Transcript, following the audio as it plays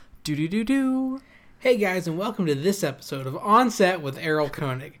Do. Hey guys, and welcome to this episode of On Set with Errol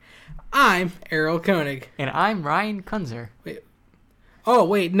Koenig. I'm Errol Koenig. And I'm Ryan Kunzer.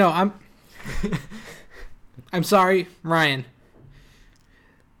 I'm sorry, Ryan.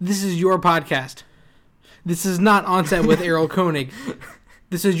 This is your podcast. This is not On Set with Errol Koenig.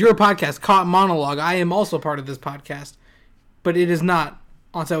 This is your podcast, Caught Monologue. I am also part of this podcast, but it is not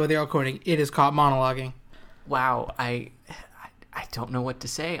On Set with Errol Koenig. It is Caught Monologuing. Wow, I don't know what to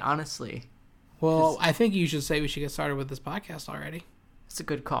say, honestly. Well, I think you should say we should get started with this podcast already. It's a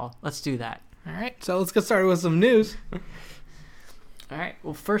good call. Let's do that. All right, so let's get started with some news. All right.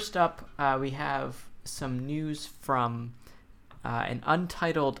 Well, first up, we have some news from an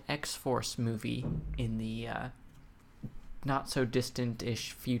untitled X-Force movie in the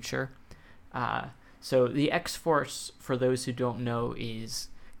not-so-distant-ish future. So the X-Force, for those who don't know, is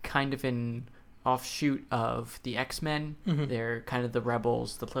kind of an offshoot of the X-Men. Mm-hmm. They're kind of the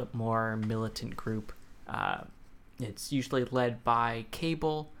rebels, the more militant group. It's usually led by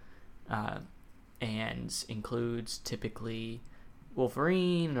Cable, and includes typically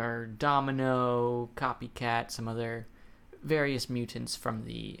Wolverine or Domino, Copycat, some other various mutants from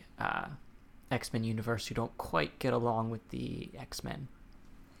the X-Men universe who don't quite get along with the X-Men.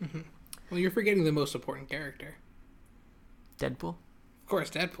 Mm-hmm. Well, you're forgetting the most important character. Deadpool? Of course,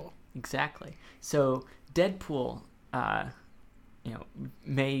 Deadpool. Exactly. So Deadpool,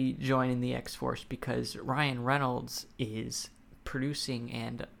 may join in the X-Force because Ryan Reynolds is producing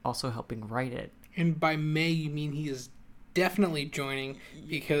and also helping write it. And by may, you mean he is definitely joining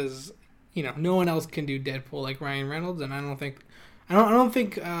because, no one else can do Deadpool like Ryan Reynolds, and I don't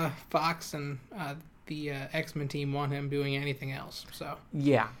think Fox and the X-Men team want him doing anything else. So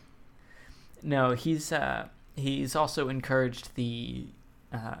yeah, no, he's also encouraged the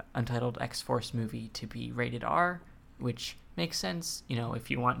untitled X-Force movie to be rated R, which makes sense. If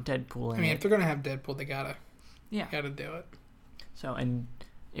you want Deadpool in if they're gonna have Deadpool, they gotta do it. So, and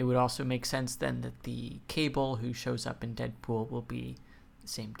it would also make sense then that the Cable who shows up in Deadpool will be the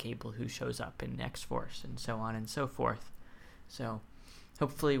same Cable who shows up in X-Force, and so on and so forth. So,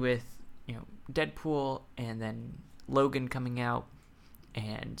 hopefully with Deadpool and then Logan coming out,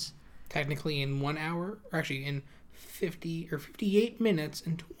 and technically in 1 hour, or actually in 50 or 58 minutes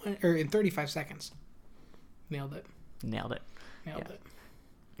and in 35 seconds. Nailed it. Nailed it.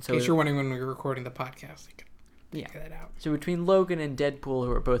 So in case you're wondering when we were recording the podcast, you could figure that out. So between Logan and Deadpool,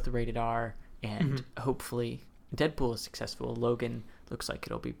 who are both rated R, and hopefully Deadpool is successful, Logan looks like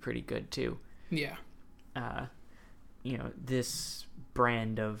it'll be pretty good too. Yeah. This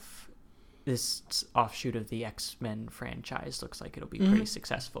brand of this offshoot of the X-Men franchise looks like it'll be pretty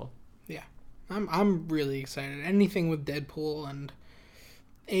successful. Yeah. I'm really excited. Anything with Deadpool, and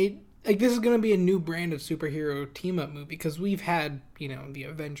this is going to be a new brand of superhero team-up movie, because we've had, the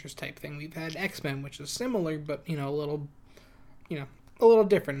Avengers type thing. We've had X-Men, which is similar, but, a little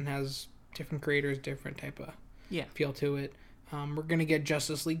different, and has different creators, different type of feel to it. We're going to get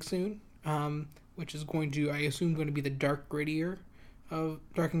Justice League soon, which is going to be the dark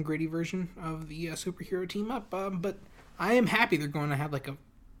and gritty version of the superhero team-up. But I am happy they're going to have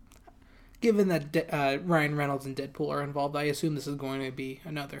given that Ryan Reynolds and Deadpool are involved, I assume this is going to be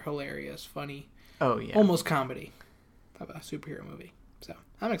another hilarious, funny, almost comedy of a superhero movie. So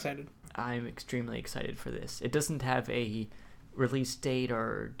I'm excited. I'm extremely excited for this. It doesn't have a release date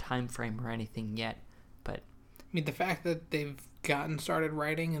or time frame or anything yet, but the fact that they've gotten started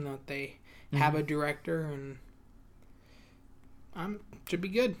writing and that they have a director and should be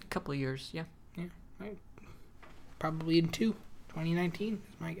good. A couple of years, yeah. Yeah, right. Probably in 2019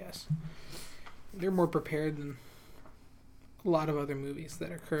 is my guess. They're more prepared than a lot of other movies that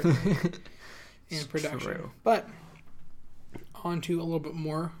are currently in production. True. But on to a little bit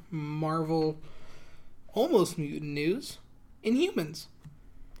more Marvel almost mutant news. Inhumans.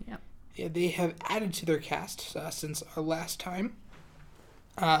 Yeah. They have added to their cast since our last time.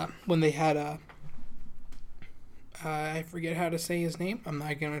 When they had I forget how to say his name. I'm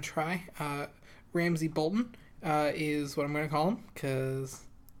not going to try. Ramsay Bolton is what I'm going to call him, because,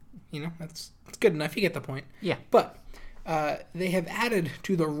 that's good enough. You get the point. Yeah. But they have added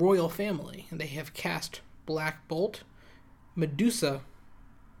to the royal family, and they have cast Black Bolt, Medusa,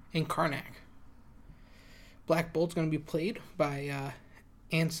 and Karnak. Black Bolt's going to be played by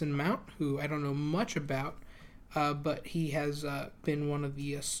Anson Mount, who I don't know much about, but he has been one of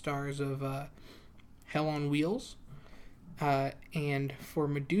the stars of Hell on Wheels. And for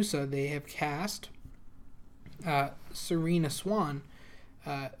Medusa, they have cast Serena Swan,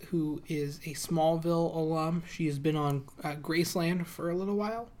 who is a Smallville alum. She has been on Graceland for a little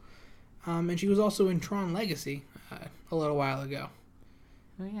while. And she was also in Tron Legacy a little while ago.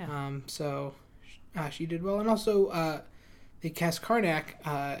 Oh yeah. So she did well, and also they cast Karnak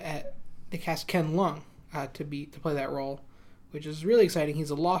they cast Ken Lung to play that role, which is really exciting. He's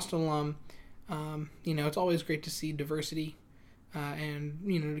a Lost alum. It's always great to see diversity, and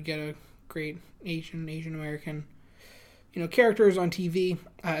to get a great Asian American, characters on TV,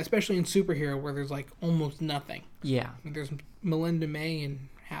 especially in superhero where there's like almost nothing. Yeah. I mean, there's Melinda May and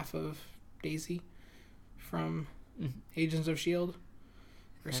half of Daisy from Agents of S.H.I.E.L.D.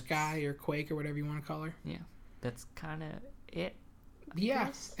 or Sky or Quake or whatever you want to call her. Yeah, that's kind of it. I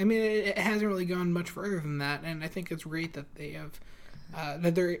guess. I mean, it hasn't really gone much further than that, and I think it's great that they have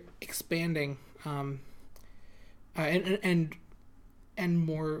that they're expanding, and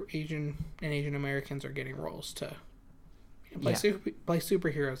more Asian Americans are getting roles to play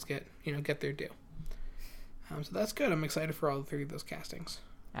superheroes, get their due. So that's good. I'm excited for all three of those castings.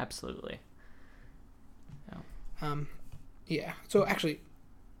 Absolutely. Yeah. So actually,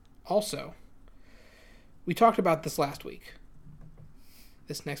 also, we talked about this last week.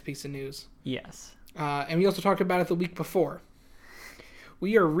 This next piece of news. Yes. And we also talked about it the week before.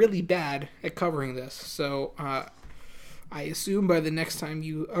 We are really bad at covering this, so I assume by the time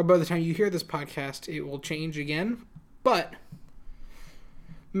you hear this podcast, it will change again. But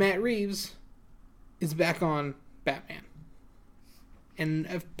Matt Reeves is back on Batman, and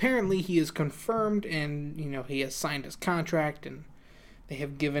apparently he is confirmed, and he has signed his contract, and they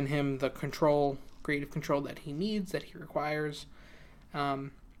have given him the creative control that he needs, that he requires.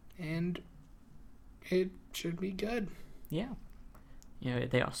 And it should be good. Yeah.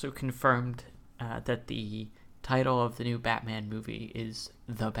 They also confirmed that the title of the new Batman movie is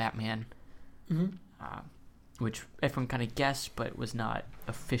The Batman, which everyone kind of guessed, but was not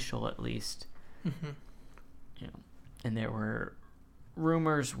official, at least. And there were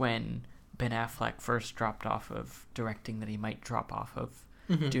rumors when Ben Affleck first dropped off of directing that he might drop off of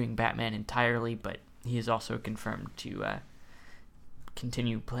doing Batman entirely, but he is also confirmed to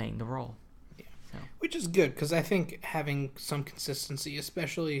continue playing the role. Yeah. So. Which is good, because I think having some consistency,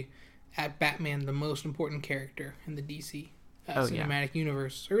 especially at Batman, the most important character in the DC cinematic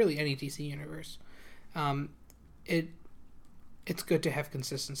universe, or really any DC universe, it's good to have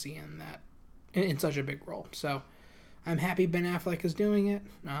consistency in that, in such a big role. So I'm happy Ben Affleck is doing it.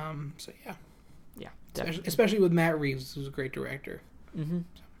 So yeah. Yeah. Especially with Matt Reeves, who's a great director. So,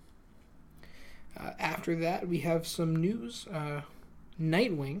 after that, we have some news.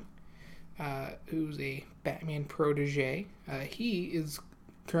 Nightwing, who's a Batman protege, he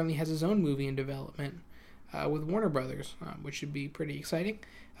currently has his own movie in development with Warner Brothers, which should be pretty exciting.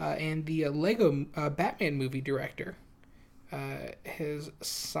 And the Lego Batman movie director has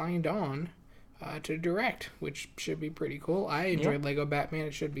signed on to direct, which should be pretty cool. I enjoyed Lego Batman.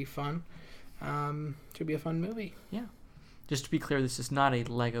 It should be fun. Should be a fun movie. Yeah. Just to be clear, this is not a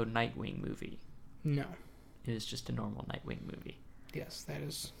Lego Nightwing movie. No. It is just a normal Nightwing movie. Yes, that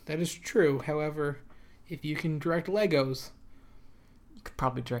is true. However, if you can direct Legos, you could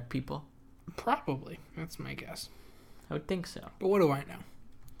probably direct people. Probably. That's my guess. I would think so. But what do I know?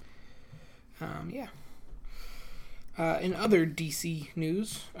 Yeah. In other DC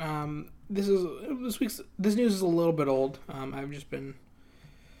news, this news is a little bit old. I've just been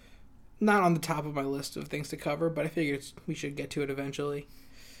not on the top of my list of things to cover, but I figured we should get to it eventually.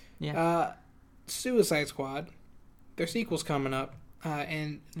 Yeah. Suicide Squad, their sequel's coming up,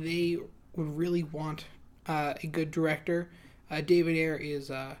 and they would really want a good director. David Ayer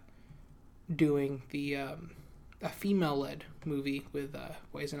is doing a female-led movie with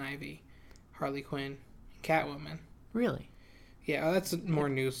Poison Ivy, Harley Quinn, and Catwoman. Really? Yeah, that's more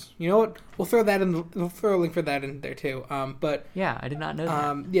news. You know what? We'll throw a link for that in there too. But yeah, I did not know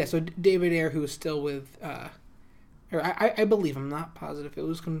that. Yeah, so David Ayer, who is still with, or I believe, I'm not positive it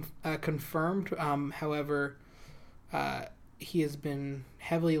was confirmed. However, he has been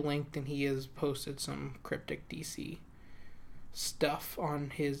heavily linked, and he has posted some cryptic DC stuff on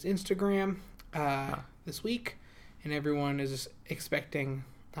his Instagram this week, and everyone is expecting.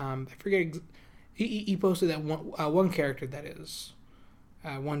 I forget. He posted that one character that is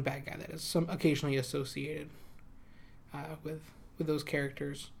one bad guy that is occasionally associated with those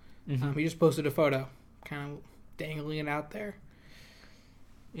characters. Mm-hmm. He just posted a photo, kind of dangling it out there.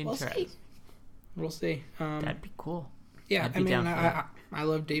 Interesting. We'll see. That'd be cool. Yeah, I mean, I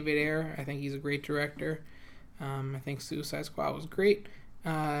love David Ayer. I think he's a great director. I think Suicide Squad was great,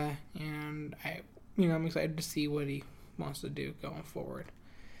 and I'm excited to see what he wants to do going forward.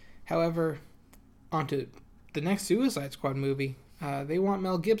 However, onto the next Suicide Squad movie, they want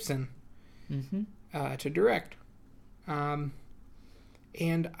Mel Gibson to direct, and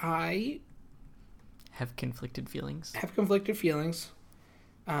I have conflicted feelings.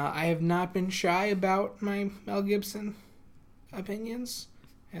 I have not been shy about my Mel Gibson opinions,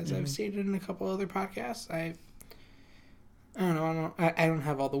 as I've stated in a couple other podcasts. I don't know. I don't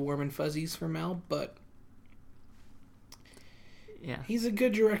have all the warm and fuzzies for Mel, but Yeah. he's a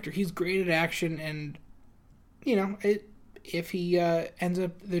good director. He's great at action, and if he ends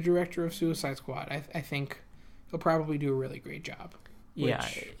up the director of Suicide Squad, I think he'll probably do a really great job. Yeah,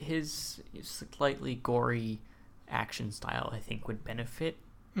 his slightly gory action style, I think, would benefit,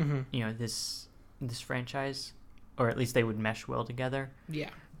 this franchise, or at least they would mesh well together. Yeah.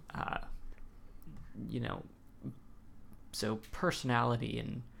 So personality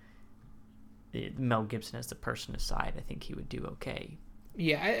and Mel Gibson as the person aside, I think he would do okay.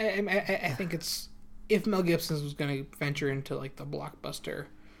 Yeah, I think it's, if Mel Gibson was going to venture into like the blockbuster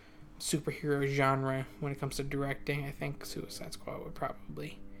superhero genre when it comes to directing, I think Suicide Squad would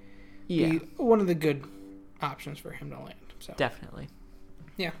probably be one of the good options for him to land. So definitely.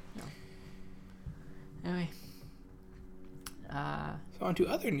 Yeah. Anyway. So on to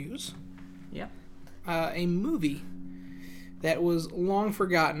other news. Yeah. A movie that was long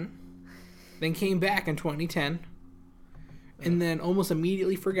forgotten, then came back in 2010, and then almost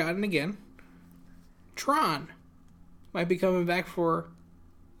immediately forgotten again. Tron might be coming back for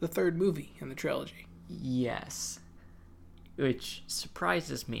the third movie in the trilogy. Yes. Which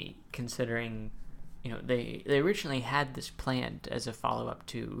surprises me, considering, they originally had this planned as a follow-up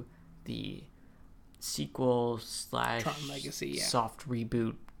to the sequel / Tron Legacy, soft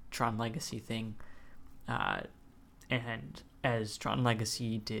reboot Tron Legacy thing. And as Tron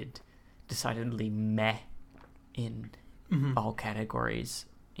Legacy did decidedly meh in all categories,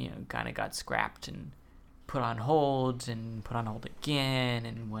 kind of got scrapped and put on hold again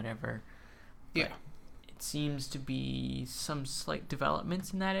and whatever. Yeah. But it seems to be some slight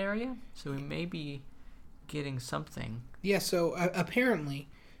developments in that area, so we may be getting something. Yeah, so apparently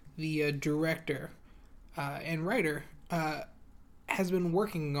the director and writer has been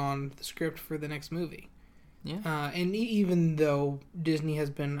working on the script for the next movie. Yeah. And even though Disney has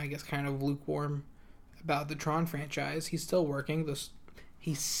been, I guess, kind of lukewarm about the Tron franchise, he's still working.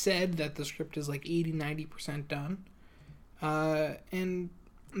 He said that the script is like 80-90% done. And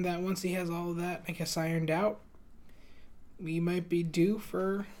that once he has all of that, I guess, ironed out, we might be due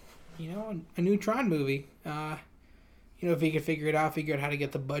for, a new Tron movie. If he could figure out how to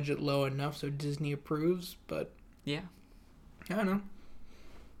get the budget low enough so Disney approves. But Yeah. I don't know.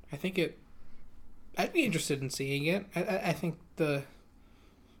 I'd be interested in seeing it. I think the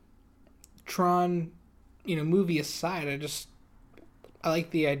Tron, movie aside, I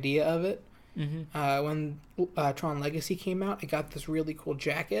like the idea of it. Mm-hmm. When Tron Legacy came out, I got this really cool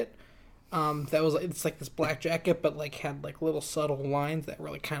jacket. It's like this black jacket, but like had like little subtle lines that were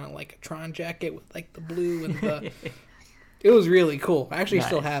like kind of like a Tron jacket with like the blue and the. It was really cool. I actually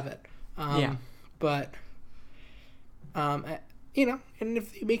still have it. But, and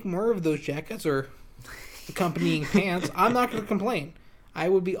if they make more of those jackets or accompanying pants, I'm not going to complain. I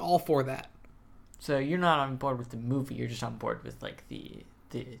would be all for that. So you're not on board with the movie, you're just on board with like the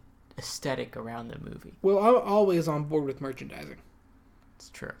aesthetic around the movie. Well, I'm always on board with merchandising. It's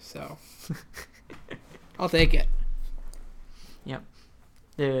true. So I'll take it. Yep.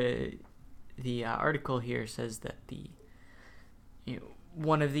 The article here says that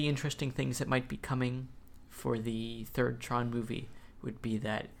one of the interesting things that might be coming for the third Tron movie would be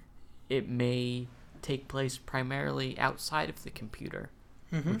that it may take place primarily outside of the computer,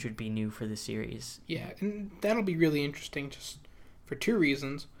 which would be new for the series. Yeah, and that'll be really interesting just for two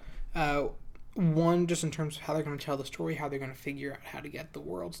reasons. One, just in terms of how they're going to tell the story, how they're going to figure out how to get the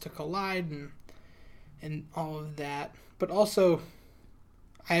worlds to collide and all of that. But also,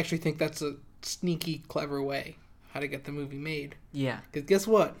 I actually think that's a sneaky, clever way how to get the movie made. Yeah. Because guess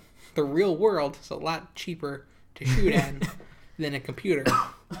what? The real world is a lot cheaper to shoot at than a computer.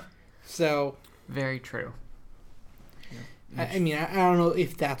 So... Very true. I mean, I don't know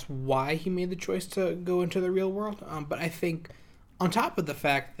if that's why he made the choice to go into the real world, but I think on top of the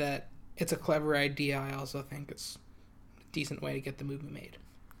fact that it's a clever idea, I also think it's a decent way to get the movie made.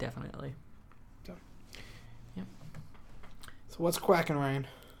 Definitely. So, yep. So what's quacking, Ryan?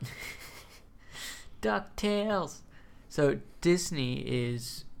 DuckTales. So Disney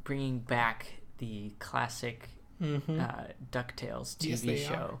is bringing back the classic DuckTales TV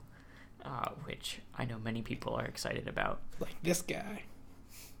show, which I know many people are excited about. Like this guy.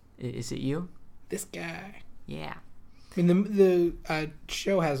 Is it you? This guy. Yeah. I mean, the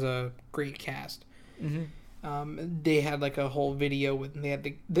show has a great cast. Mm-hmm. They had like a whole video with they had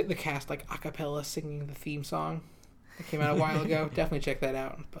the cast like a cappella singing the theme song that came out a while ago. Definitely check that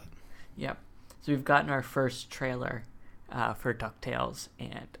out. But yep. So we've gotten our first trailer for DuckTales,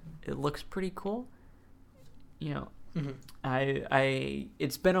 and it looks pretty cool. You know, Mm-hmm. I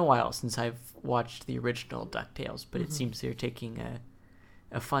it's been a while since I've watched the original DuckTales, but it seems they're taking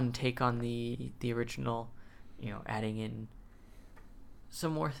a fun take on the original, you know, adding in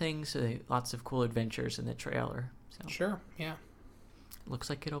some more things, lots of cool adventures in the trailer. So Sure, yeah. looks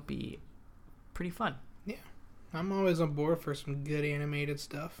like it'll be pretty fun. I'm always on board for some good animated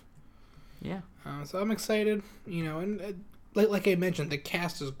stuff. Yeah. So I'm excited, you know, and like I mentioned, the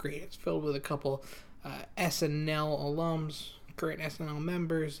cast is great. It's filled with a couple SNL alums, current SNL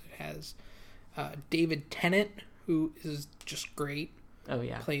members. It has David Tennant, who is just great, Oh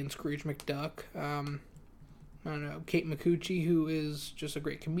yeah. playing Scrooge McDuck. I don't know, Kate Micucci, who is just a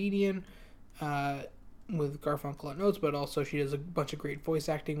great comedian with Garfunkel and Oates, but also she does a bunch of great voice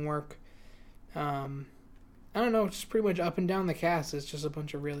acting work. I don't know, just pretty much up and down the cast. It's just a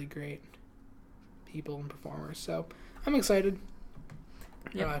bunch of really great people and performers. So I'm excited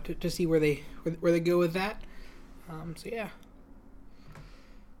to see where they go with that. So yeah.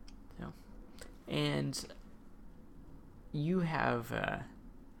 And you have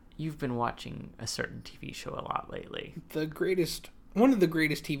you've been watching a certain TV show a lot lately. One of the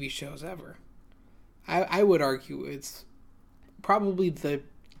greatest TV shows ever. I would argue it's probably the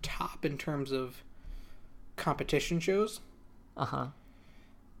top in terms of competition shows. Uh-huh.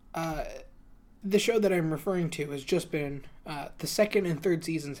 The show that I'm referring to has just been the second and third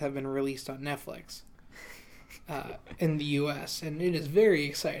seasons have been released on Netflix in the US, and it is very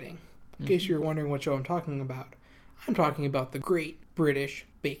exciting. In case you're wondering what show I'm talking about the Great British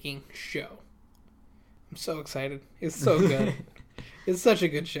Baking Show. I'm so excited. It's so good. It's such a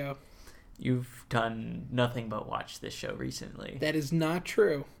good show. You've done nothing but watch this show recently. That is not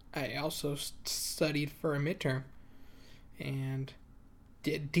true. I also studied for a midterm and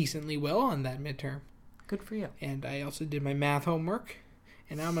did decently well on that midterm. Good for you. And I also did my math homework,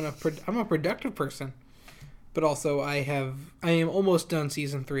 and I'm a productive person. But also I am almost done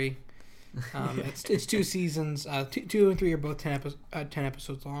season 3. It's 2 seasons. 2 and 3 are both 10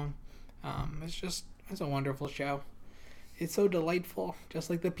 episodes long. It's a wonderful show. It's so delightful. Just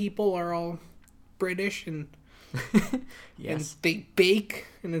like the people are all British and Yes. and they bake,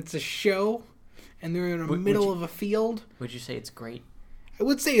 and it's a show, and they're in the middle of a field. Would you say it's great? I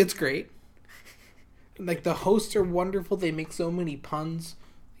would say it's great. Like, the hosts are wonderful. They make so many puns,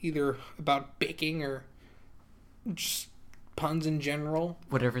 either about baking or just puns in general.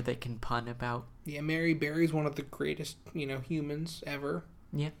 Whatever they can pun about. Yeah, Mary Berry's one of the greatest, humans ever.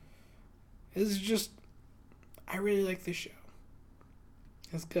 Yeah. It's just, I really like this show.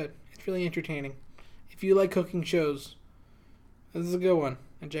 It's good. It's really entertaining. If you like cooking shows, this is a good one.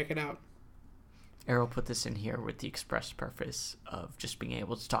 And check it out. Errol put this in here with the express purpose of just being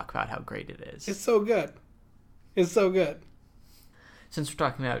able to talk about how great it is. It's so good. It's so good. Since we're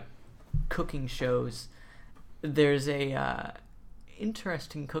talking about cooking shows, there's a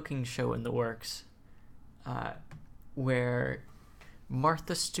interesting cooking show in the works where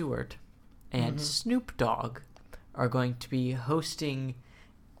Martha Stewart and Snoop Dogg are going to be hosting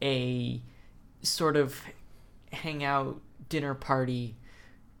a sort of hangout dinner party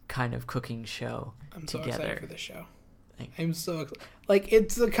kind of cooking show I'm together. so excited for this show. Thank- I'm so excited. Like,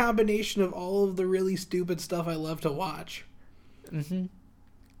 it's a combination of all of the really stupid stuff I love to watch. Mm-hmm.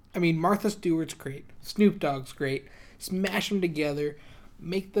 I mean, Martha Stewart's great. Snoop Dogg's great. Smash them together.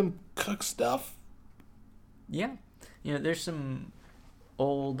 Make them cook stuff. Yeah. There's some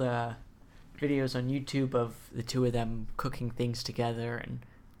old videos on YouTube of the two of them cooking things together, and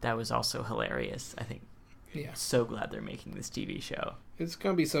that was also hilarious. I think. Yeah. So glad they're making this TV show. It's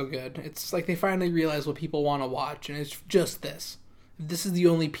going to be so good. It's like they finally realize what people want to watch, and it's just this. This is the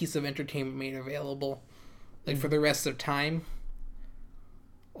only piece of entertainment made available, like, for the rest of time.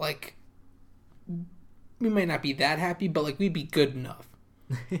 Like, we might not be that happy, but, like, we'd be good enough.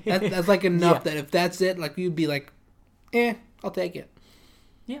 That's like, enough that if that's it, like, we'd be like, I'll take it.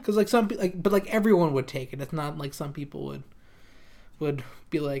 Yeah. Because, like, some people, but, like, everyone would take it. It's not like some people would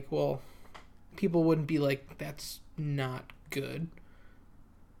be like, well, people wouldn't be like, that's not good.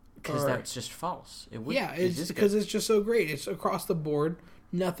 Because that's just false. It's because it's just so great. It's across the board.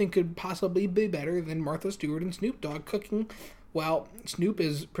 Nothing could possibly be better than Martha Stewart and Snoop Dogg cooking. Well, Snoop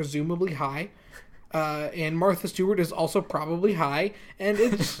is presumably high, and Martha Stewart is also probably high, and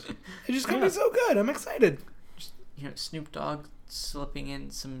it's just gonna be so good. I'm excited. Snoop Dogg slipping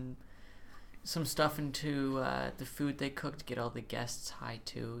in some stuff into the food they cooked to get all the guests high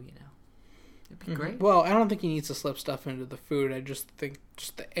too. It'd be great. Well, I don't think he needs to slip stuff into the food. I just think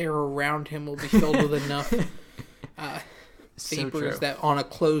just the air around him will be filled with enough vapors that on a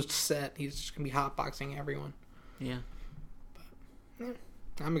closed set, he's just going to be hotboxing everyone. Yeah.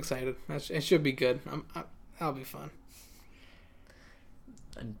 I'm excited. It should be good. That'll be fun.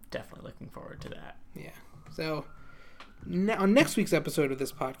 I'm definitely looking forward to that. Yeah. So, on next week's episode of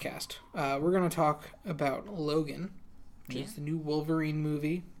this podcast, we're going to talk about Logan, which is the new Wolverine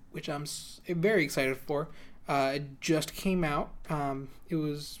movie, which I'm very excited for. It just came out. It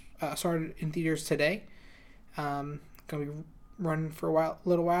was started in theaters today. Going to be running for a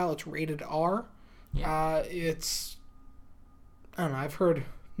little while. It's rated R. Yeah. I don't know. I've heard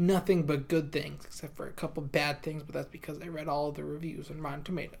nothing but good things, except for a couple bad things, but that's because I read all of the reviews on Rotten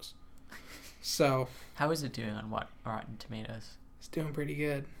Tomatoes. So, how is it doing on Rotten Tomatoes? It's doing pretty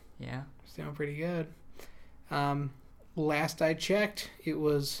good. Yeah? It's doing pretty good. Last I checked, it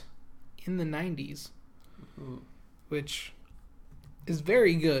was in the 90s, which is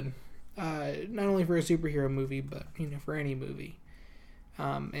very good. Not only for a superhero movie, but for any movie.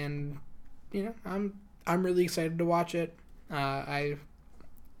 And I'm really excited to watch it. I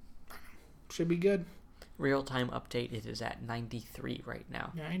should be good. Real-time update, it is at 93 right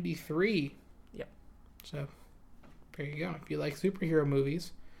now. 93? Yep. So, there you go. If you like superhero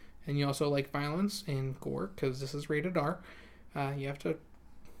movies, and you also like violence and gore, because this is rated R, you have to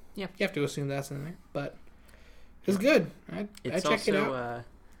assume that's in there. But it's good. I check it out.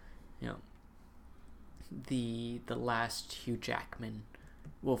 The last Hugh Jackman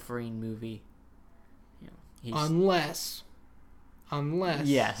Wolverine movie. Unless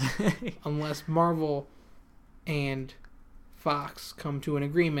yes. unless Marvel and Fox come to an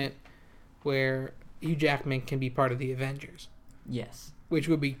agreement where Hugh Jackman can be part of the Avengers. Yes. Which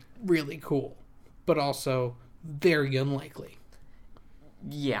would be really cool, but also very unlikely.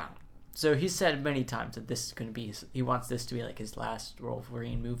 Yeah. So he said many times that this is going to be he wants this to be like his last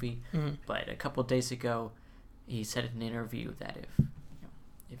Wolverine movie. Mm-hmm. But a couple of days ago, he said in an interview that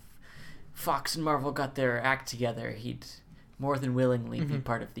if Fox and Marvel got their act together, he'd more than willingly be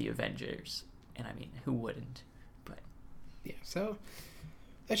part of the Avengers. And I mean, who wouldn't? But yeah, so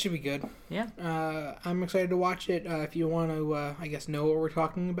that should be good. Yeah. I'm excited to watch it. If you want to, know what we're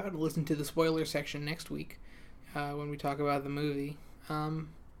talking about, listen to the spoiler section next week when we talk about the movie.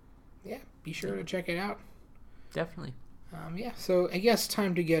 Be sure to check it out. Definitely. So I guess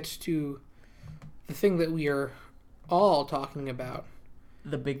time to get to the thing that we are all talking about.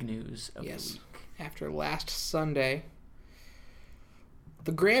 The big news of the week. After last Sunday,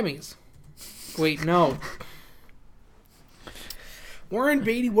 the Grammys. Wait, no. Warren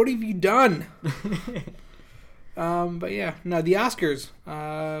Beatty, what have you done? But yeah, no, the Oscars.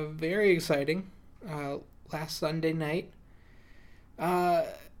 Very exciting. Last Sunday night.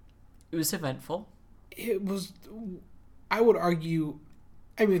 It was eventful. It was, I would argue,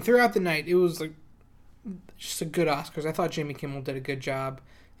 throughout the night, it was like just a good Oscars. I thought Jimmy Kimmel did a good job.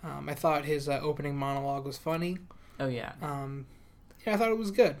 I thought his opening monologue was funny. Oh, yeah. I thought it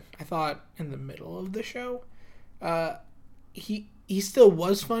was good. I thought in the middle of the show, he still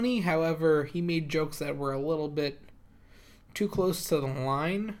was funny. However, he made jokes that were a little bit too close to the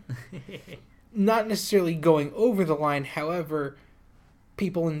line. Not necessarily going over the line. However,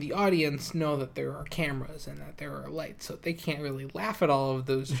 people in the audience know that there are cameras and that there are lights, so they can't really laugh at all of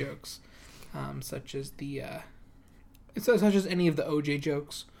those jokes, such as any of the OJ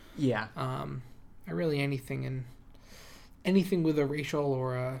jokes. Yeah. Or really anything with a racial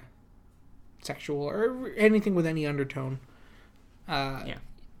or a sexual or anything with any undertone.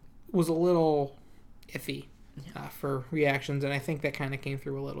 Was a little iffy for reactions, and I think that kind of came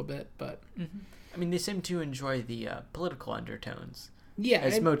through a little bit. But they seem to enjoy the political undertones. Yeah,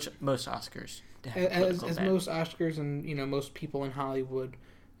 as most Oscars. As most Oscars, and most people in Hollywood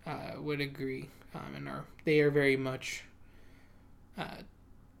would agree, and they are very much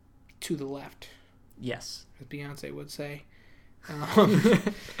to the left. Yes, as Beyonce would say.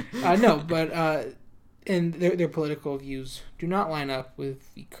 No, but and their political views do not line up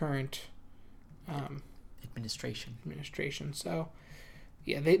with the current administration. So,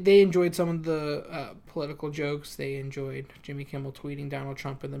 yeah, they enjoyed some of the political jokes. They enjoyed Jimmy Kimmel tweeting Donald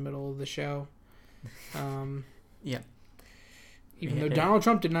Trump in the middle of the show. Yeah. Even though Donald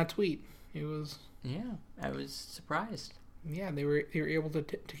Trump did not tweet, it was. Yeah, I was surprised. Yeah, they were able to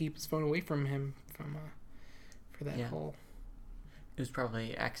keep his phone away from him for that whole. It was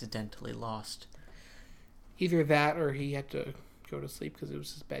probably accidentally lost. Either that, or he had to go to sleep because it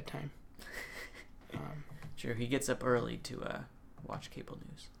was his bedtime. Sure, he gets up early to watch cable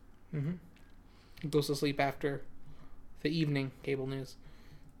news. Mm-hmm. He goes to sleep after the evening cable news.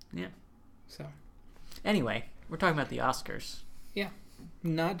 Yeah. So. Anyway, we're talking about the Oscars. Yeah.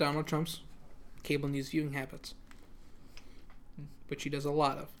 Not Donald Trump's cable news viewing habits. Which he does a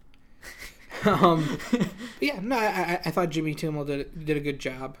lot of. But yeah, no, I thought Jimmy Kimmel did a good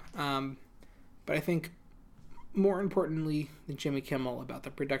job. But I think more importantly than Jimmy Kimmel about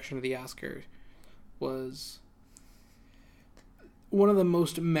the production of the Oscars was one of the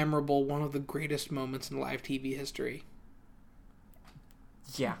most memorable, one of the greatest moments in live TV history.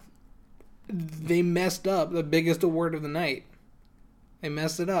 Yeah. They messed up the biggest award of the night. They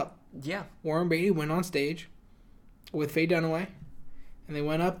messed it up. Yeah. Warren Beatty went on stage with Faye Dunaway, and they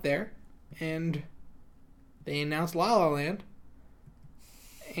went up there, and they announced La La Land,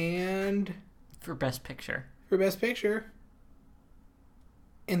 and For Best Picture. for Best Picture,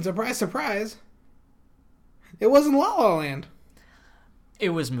 and surprise, surprise, it wasn't La La Land.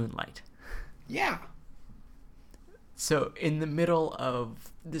 It was Moonlight. Yeah. So in the middle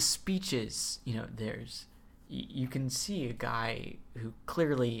of the speeches, there's you can see a guy who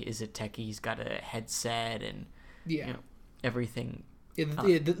clearly is a techie. He's got a headset and Yeah. everything.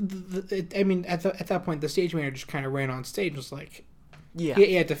 I mean, at that point, the stage manager just kind of ran on stage and was like, Yeah.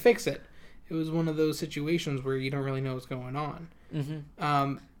 he had to fix it. It was one of those situations where you don't really know what's going on.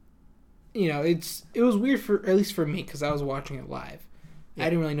 Mm-hmm. It was weird at least for me, because I was watching it live. Yeah. I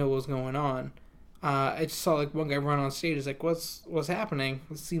didn't really know what was going on. I just saw one guy run on stage. It's like, what's happening?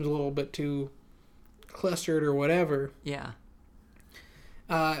 It seems a little bit too clustered or whatever. Yeah.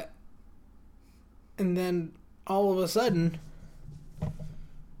 And then all of a sudden,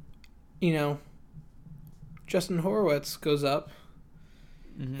 Justin Horowitz goes up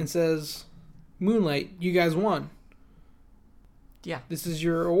Mm-hmm. and says, "Moonlight, you guys won. Yeah. This is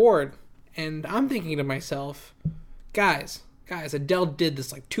your award." And I'm thinking to myself, guys, Adele did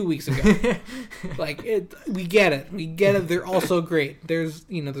this like 2 weeks ago. We get it. They're also great. There's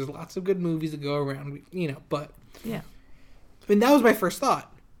lots of good movies that go around, but Yeah. I mean, that was my first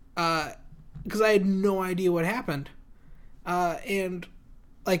thought, because I had no idea what happened, and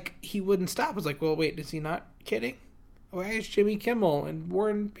he wouldn't stop. I was like, well, wait, is he not kidding? Why is Jimmy Kimmel and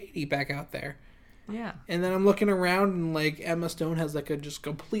Warren Beatty back out there? Yeah. And then I'm looking around, and Emma Stone has a just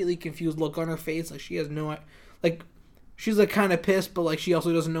completely confused look on her face, she has no, she's kind of pissed, but she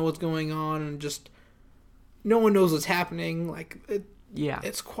also doesn't know what's going on, and just no one knows what's happening. Yeah.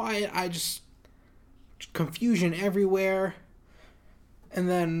 It's quiet. Confusion everywhere. And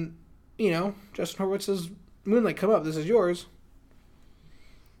then, Justin Horowitz says, "Moonlight, come up. This is yours."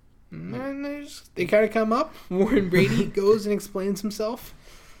 And then they kind of come up. Warren Beatty goes and explains himself.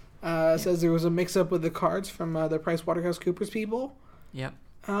 Says there was a mix-up with the cards from the PricewaterhouseCoopers people. Yep.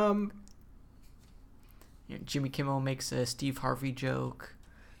 Jimmy Kimmel makes a Steve Harvey joke.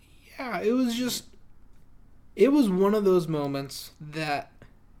 Yeah, it was one of those moments that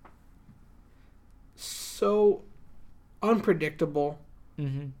so unpredictable.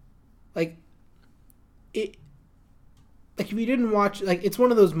 Mm-hmm. If you didn't watch, it's one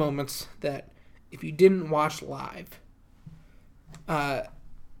of those moments that if you didn't watch live, it's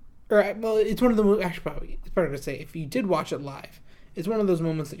one of the, actually probably, it's better to say, if you did watch it live, it's one of those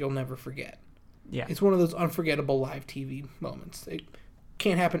moments that you'll never forget. Yeah. It's one of those unforgettable live TV moments. It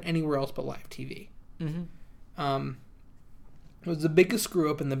can't happen anywhere else but live TV. Mm-hmm. It was the biggest screw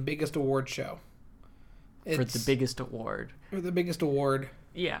up in the biggest award show. For the biggest award. For the biggest award.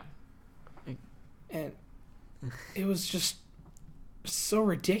 Yeah. And it was just so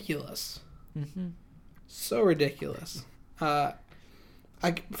ridiculous. Mm-hmm. So ridiculous. For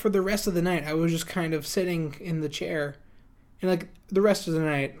the rest of the night, I was just kind of sitting in the chair. And the rest of the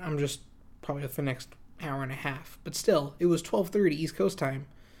night, I'm just probably for the next hour and a half. But still, it was 12:30 East Coast time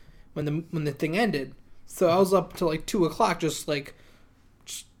when the thing ended. So I was up till 2 o'clock, just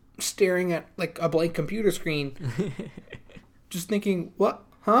staring at a blank computer screen, just thinking, what?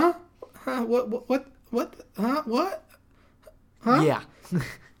 Huh? What? Huh? What? Huh? Yeah.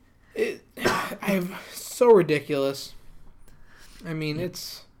 I'm so ridiculous. I mean,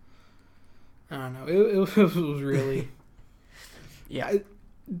 it's, I don't know. It was really. Yeah.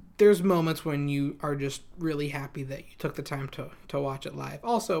 There's moments when you are just really happy that you took the time to watch it live.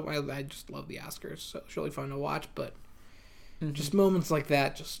 Also, I just love the Oscars, so it's really fun to watch. But just moments like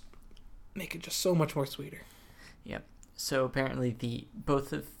that just make it just so much more sweeter. Yep. So apparently how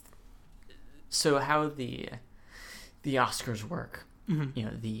the Oscars work.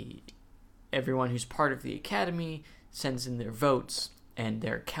 Mm-hmm. Everyone who's part of the Academy sends in their votes, and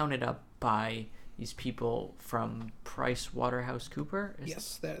they're counted up by these people from PricewaterhouseCoopers.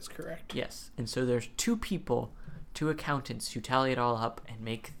 Yes, that is correct. Yes, and so there's two accountants who tally it all up and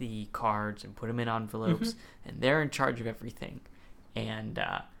make the cards and put them in envelopes, and they're in charge of everything. And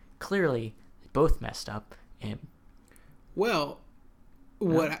clearly, they both messed up. And well,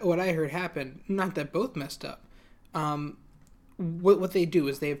 what I heard happened, not that both messed up. what they do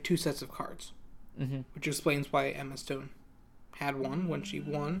is they have two sets of cards, Mm-hmm. which explains why Emma Stone had one when she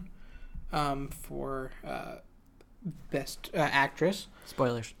won for Best Actress.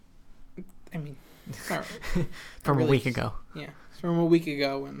 Spoilers. I mean, not From really, a week ago. Yeah, it's from a week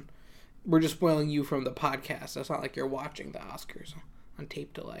ago, and we're just spoiling you from the podcast. It's not like you're watching the Oscars on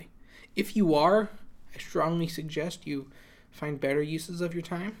tape delay. If you are, I strongly suggest you find better uses of your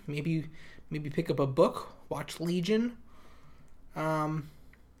time. Maybe pick up a book, watch Legion. There's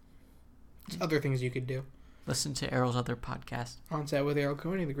other things you could do. Listen to Errol's other podcast. On Set with Errol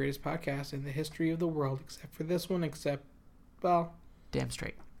Coney, the greatest podcast in the history of the world, except for this one, well, Damn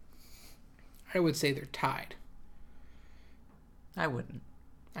straight. I would say they're tied. I wouldn't.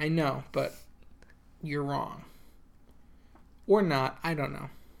 I know, but you're wrong. Or not, I don't know.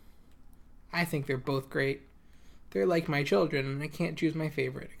 I think they're both great. They're like my children, and I can't choose my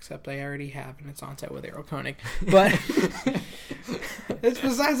favorite, except I already have, and it's On Set with Errol Koenig. But it's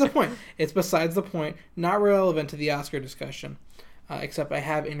besides the point. It's besides the point. Not relevant to the Oscar discussion, except I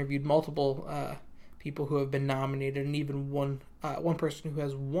have interviewed multiple people who have been nominated, and even one person who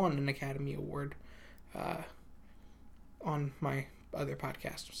has won an Academy Award on my other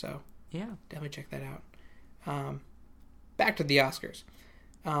podcast. So Yeah. definitely check that out. Back to the Oscars.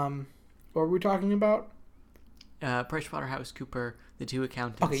 What were we talking about? PricewaterhouseCooper, the two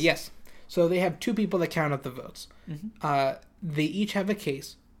accountants. Okay, yes. So they have two people that count up the votes. Mm-hmm. They each have a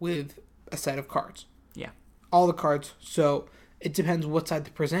case with a set of cards. Yeah. All the cards. So it depends what side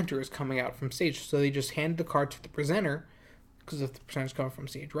the presenter is coming out from stage. So they just hand the card to the presenter, because if the presenter's coming from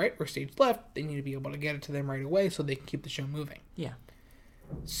stage right or stage left, they need to be able to get it to them right away so they can keep the show moving. Yeah.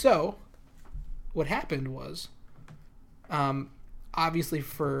 So what happened was, obviously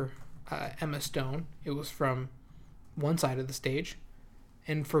for Emma Stone, it was from one side of the stage,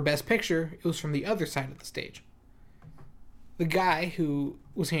 and for Best Picture, it was from the other side of the stage. The guy who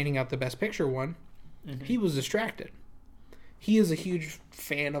was handing out the Best Picture one, he was distracted. He is a huge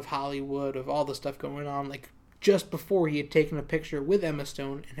fan of Hollywood, of all the stuff going on. Like, just before he had taken a picture with Emma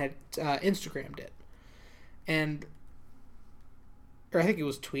Stone and had Instagrammed it. Or I think it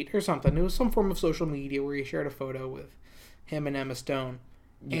was tweet or something. It was some form of social media where he shared a photo with him and Emma Stone.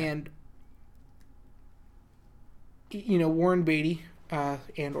 Yeah. And, Warren Beatty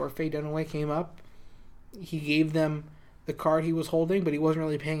and or Faye Dunaway came up. He gave them the card he was holding, but he wasn't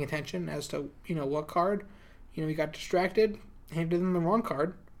really paying attention as to, what card. He got distracted, handed them the wrong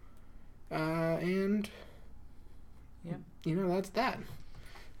card. And, that's that.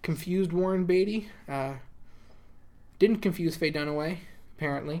 Confused Warren Beatty. Didn't confuse Faye Dunaway,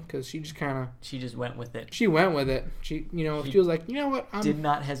 apparently, because she just kind of... She just went with it. She went with it. She was like, you know what? Did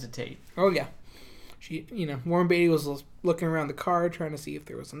not hesitate. Oh, yeah. Warren Beatty was looking around the card, trying to see if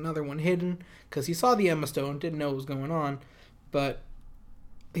there was another one hidden, because he saw the Emma Stone, didn't know what was going on, but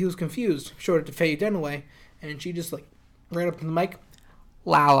he was confused. Showed it to Faye Dunaway, and she just, right up to the mic,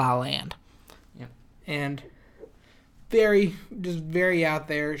 La La Land. Yeah. And very out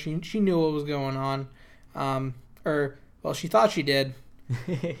there. She knew what was going on. She thought she did.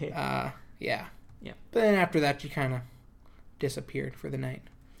 Yeah. Yeah. But then after that, she kind of disappeared for the night.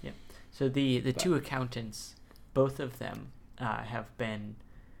 Yeah. So the two accountants, both of them have been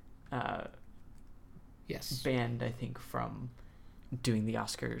yes, banned, I think, from doing the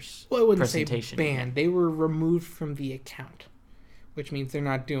Oscars well, I wouldn't presentation. say banned. They were removed from the account, which means they're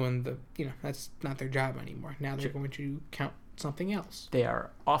not doing that's not their job anymore. Now they're going to count something else. They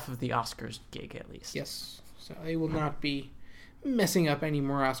are off of the Oscars gig, at least. Yes. So they will not be messing up any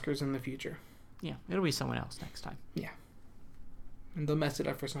more Oscars in the future. Yeah, it'll be someone else next time. Yeah. And they'll mess it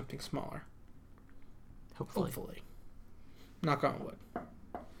up for something smaller. Hopefully. Knock on wood.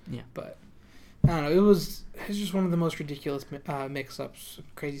 Yeah. But, I don't know, it was just one of the most ridiculous mix-ups,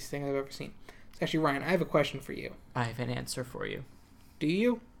 craziest thing I've ever seen. It's actually, Ryan, I have a question for you. I have an answer for you. Do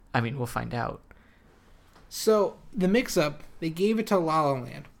you? I mean, we'll find out. So, the mix-up, they gave it to La La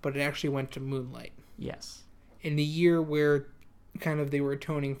Land, but it actually went to Moonlight. Yes. In the year where kind of they were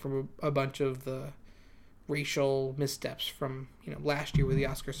atoning for a bunch of the racial missteps from, last year with the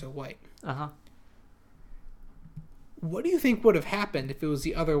Oscar So White. Uh-huh. What do you think would have happened if it was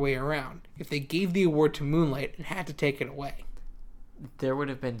the other way around? If they gave the award to Moonlight and had to take it away? There would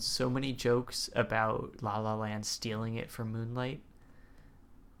have been so many jokes about La La Land stealing it from Moonlight.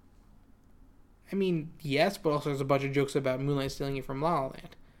 I mean, yes, but also there's a bunch of jokes about Moonlight stealing it from La La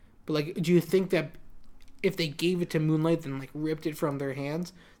Land. But, do you think that if they gave it to Moonlight and, ripped it from their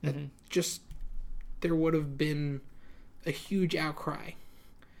hands, that just there would have been a huge outcry?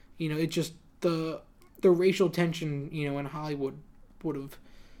 It just, the racial tension, in Hollywood would have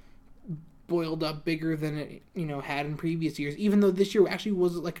boiled up bigger than it had in previous years. Even though this year actually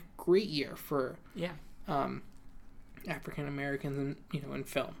was like a great year for African Americans in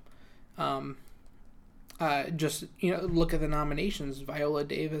film. Just look at the nominations: Viola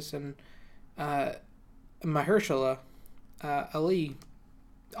Davis and Mahershala Ali.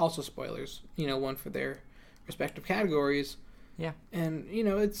 Also spoilers, won for their respective categories. Yeah, and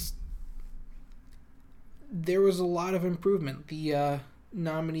there was a lot of improvement. The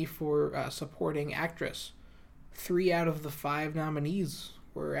nominee for supporting actress, 3 out of the 5 nominees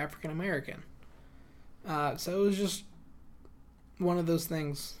were African American. So it was just one of those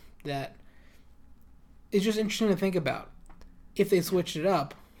things that it's just interesting to think about. If they switched it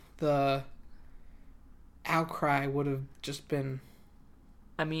up, the outcry would have just been...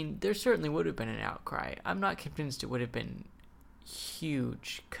 I mean, there certainly would have been an outcry. I'm not convinced it would have been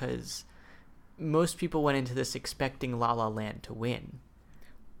huge, because most people went into this expecting La La Land to win.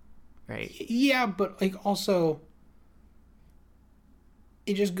 Right? Yeah, but also...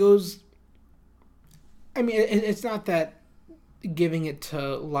 It just goes... I mean, it's not that giving it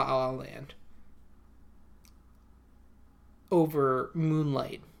to La La Land over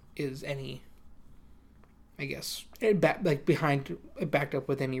Moonlight is any, I guess, backed up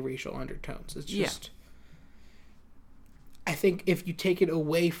with any racial undertones. It's just, I think if you take it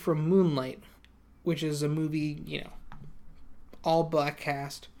away from Moonlight, which is a movie, all black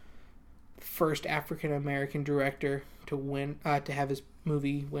cast, first African American director to win, to have his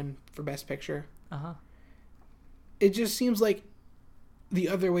movie win for Best Picture. It just seems like the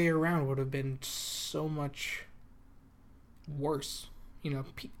other way around would have been so much worse,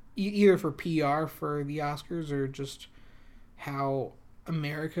 either for PR for the Oscars or just how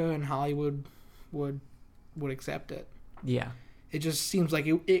America and Hollywood would accept it. Yeah. It just seems like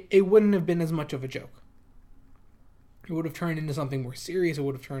it wouldn't have been as much of a joke. It would have turned into something more serious. It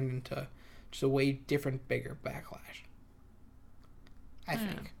would have turned into just a way different, bigger backlash. I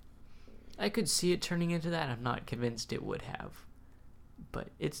think. I could see it turning into that. I'm not convinced it would have. But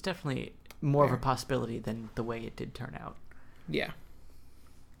it's definitely more of a possibility than the way it did turn out. Yeah.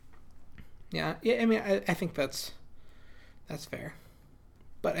 I mean, I think that's fair.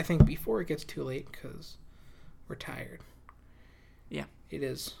 But I think before it gets too late, because we're tired. Yeah. It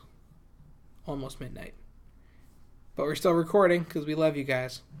is almost midnight. But we're still recording, because we love you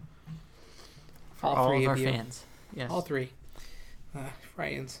guys. For all 3 of our fans. Yes. All 3.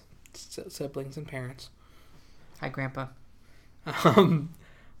 Friends, siblings, and parents. Hi, Grandpa.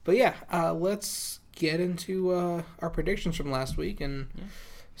 But yeah, let's get into our predictions from last week and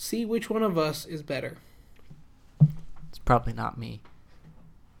see which one of us is better. It's probably not me.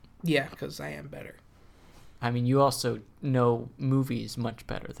 Yeah, because I am better. I mean, you also know movies much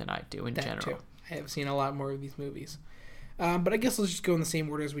better than I do in general. Too. I have seen a lot more of these movies. But I guess let's just go in the same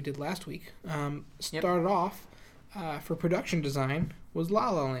order as we did last week. Started off, for production design, was La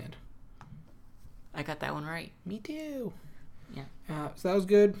La Land. I got that one right. Me too. Yeah. So that was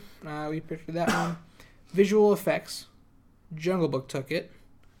good. We pictured that one. Visual effects, Jungle Book took it.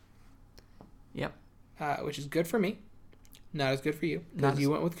 Yep. Which is good for me. Not as good for you, because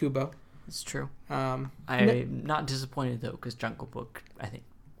you went with Kubo. It's true. I'm not disappointed, though, because Jungle Book, I think,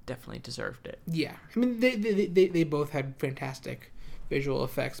 definitely deserved it. Yeah. I mean, they both had fantastic visual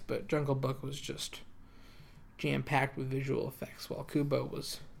effects, but Jungle Book was just jam-packed with visual effects, while Kubo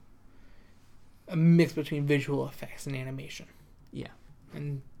was a mix between visual effects and animation. Yeah.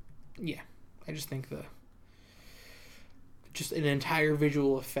 And, yeah, I just think just an entire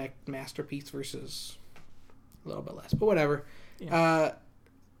visual effect masterpiece versus a little bit less. But whatever. Yeah.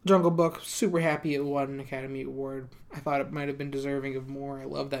 Jungle Book, super happy it won an Academy Award. I thought it might have been deserving of more. I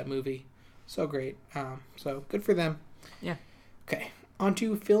love that movie. So great. So good for them. Yeah. Okay. On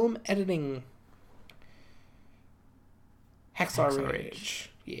to film editing. Hacksaw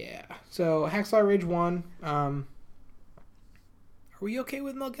Ridge. Yeah. So Hacksaw Ridge won. Are we okay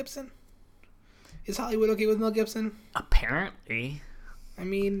with Mel Gibson? Is Hollywood okay with Mel Gibson? Apparently. I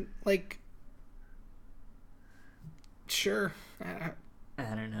mean, sure.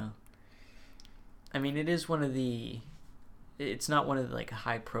 I don't know. I mean, it is one of the... It's not one of the,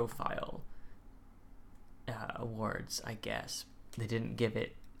 high-profile awards, I guess. They didn't give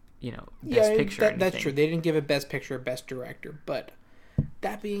it, Best Picture or anything. That's true. They didn't give it Best Picture or Best Director. But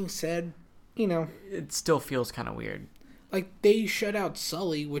that being said, It still feels kind of weird. They shut out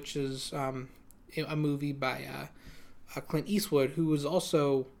Sully, which is a movie by Clint Eastwood, who was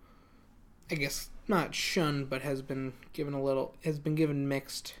also, I guess, not shunned, but has been given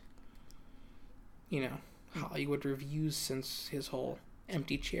mixed, Hollywood reviews since his whole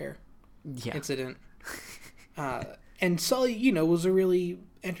empty chair incident. And Sully, you know, was a really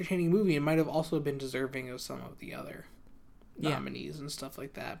entertaining movie and might have also been deserving of some of the other nominees and stuff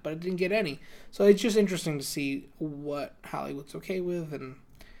like that, but it didn't get any. So it's just interesting to see what Hollywood's okay with, and,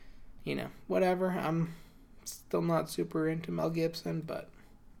 you know, whatever. I'm still not super into Mel Gibson, but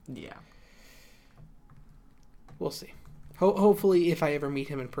Yeah. we'll see. Hopefully, if I ever meet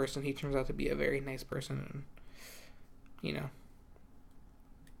him in person, he turns out to be a very nice person, and, you know,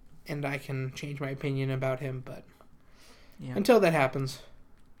 and I can change my opinion about him, but until that happens,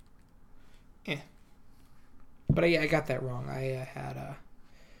 But I got that wrong. I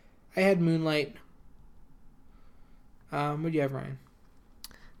had Moonlight. What do you have, Ryan?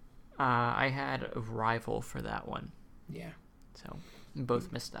 I had Arrival for that one. Yeah. So,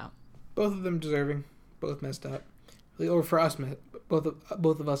 both missed out. Both of them deserving. Both messed up. Or for us,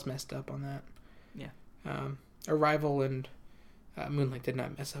 both of us messed up on that. Yeah. Arrival and Moonlight did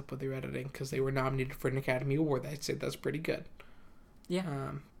not mess up with their editing because they were nominated for an Academy Award. I'd say that's pretty good.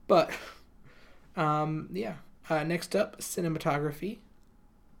 Yeah. Next up, cinematography.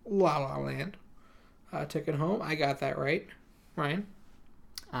 La La Land. Took it home. I got that right. Ryan?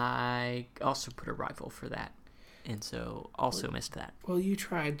 I also put Arrival for that, and so also missed that. Well, you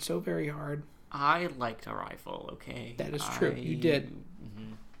tried so very hard. I liked Arrival, okay? That is true. You did.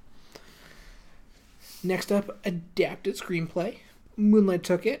 Mm-hmm. Next up, adapted screenplay. Moonlight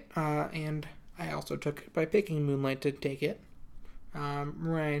took it, and I also took it by picking Moonlight to take it.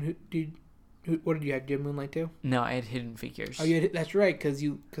 Ryan, what did you have? Did you have Moonlight too? No, I had Hidden Figures. Oh, yeah, that's right, because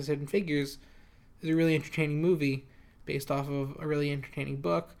Hidden Figures is a really entertaining movie based off of a really entertaining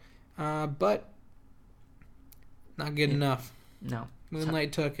book, but not good enough. No.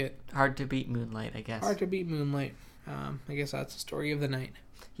 Moonlight took it. Hard to beat Moonlight, I guess. Hard to beat Moonlight. I guess that's the story of the night.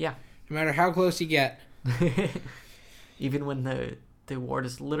 Yeah. No matter how close you get. Even when the award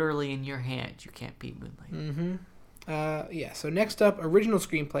is literally in your hand, you can't beat Moonlight. Mm-hmm. So next up, original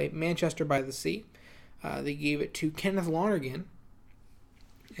screenplay, Manchester by the Sea. They gave it to Kenneth Lonergan.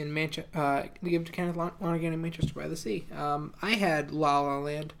 They gave it to Kenneth Lonergan in Manchester by the Sea. I had La La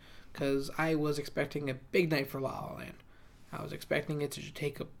Land because I was expecting a big night for La La Land. I was expecting it to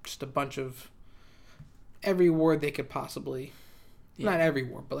take just a bunch of every award they could possibly... Yeah. Not every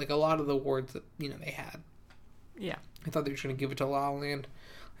award, but like a lot of the awards that, they had. Yeah. I thought they were just going to give it to La La Land.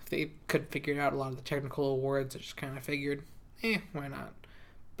 If they could figure out a lot of the technical awards, I just kind of figured, why not?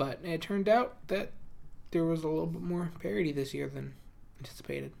 But it turned out that there was a little bit more parity this year than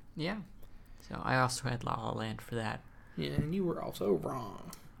anticipated. Yeah. So I also had La La Land for that. Yeah, and you were also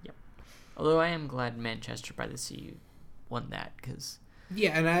wrong. Yep. Although I am glad Manchester by the Sea won that, because...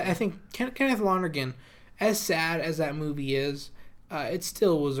 Yeah, and I think Kenneth Lonergan, as sad as that movie is, it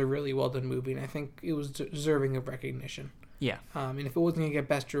still was a really well-done movie, and I think it was deserving of recognition. Yeah. And if it wasn't going to get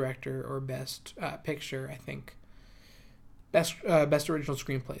Best Director or Best Picture, I think Best Original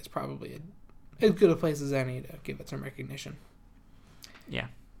Screenplay is probably as good a place as any to give it some recognition. Yeah.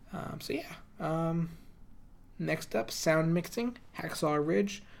 Next up, sound mixing, Hacksaw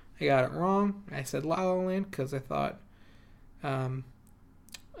Ridge. I got it wrong. I said La La Land because I thought, I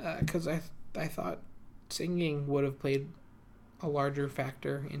thought singing would have played a larger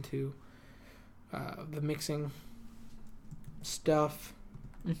factor into the mixing stuff,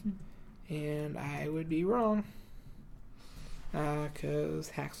 and I would be wrong because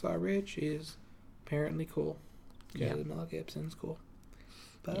Hacksaw Ridge is apparently cool. Yeah, Mel Gibson's cool,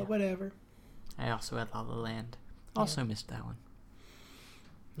 but whatever. I also had La La Land. Also missed that one.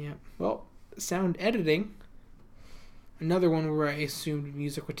 Yeah. Well, sound editing. Another one where I assumed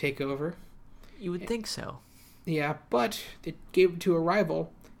music would take over. You would think so. Yeah, but they gave it to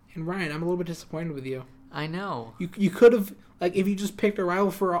Arrival. And Ryan, I'm a little bit disappointed with you. I know. You could have, if you just picked Arrival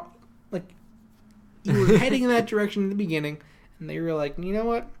for, you were heading in that direction in the beginning, and they were like, you know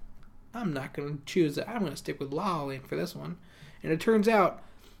what? I'm not going to choose it. I'm going to stick with La La Land for this one. And it turns out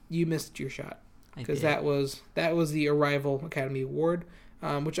you missed your shot. Because that was the Arrival Academy Award,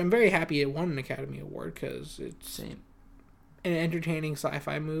 which I'm very happy it won an Academy Award because it's an entertaining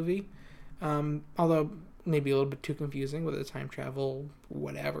sci-fi movie. Although maybe a little bit too confusing with the time travel,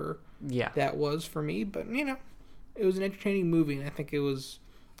 whatever that was for me. But, it was an entertaining movie, and I think it was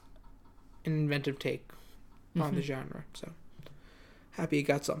an inventive take on the genre. So, happy it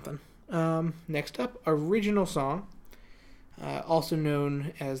got something. Next up, original song, also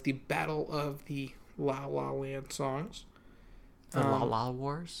known as the Battle of the La La Land songs. The La La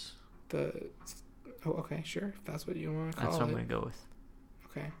Wars? Okay, sure, if that's what you want to call it. That's what I'm going to go with.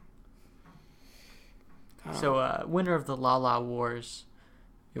 Okay. So, winner of the La La Wars,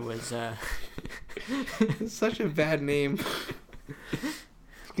 it was... Such a bad name.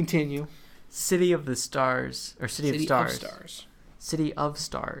 Continue. City of the Stars, or City of Stars. Of Stars. City of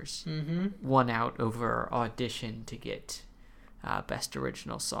Stars won out over Audition to get Best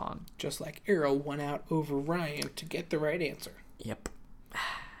Original Song. Just like Arrow won out over Ryan to get the right answer. Yep.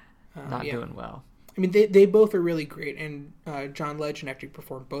 Not doing well. I mean, they both are really great, and John Legend actually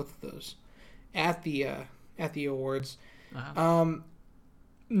performed both of those at the awards.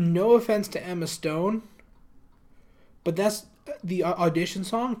 No offense to Emma Stone, but that's the Audition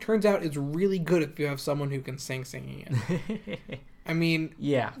song. Turns out it's really good if you have someone who can singing it. I mean,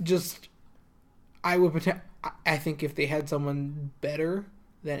 yeah. I think if they had someone better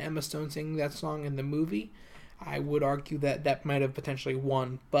than Emma Stone singing that song in the movie, I would argue that might have potentially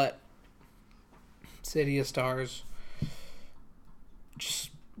won. But City of Stars, just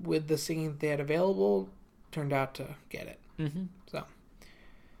with the singing that they had available, turned out to get it. So,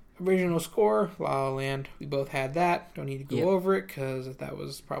 original score, La La Land. We both had that. Don't need to go over it because that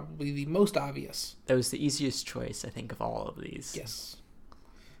was probably the most obvious. That was the easiest choice, I think, of all of these. Yes.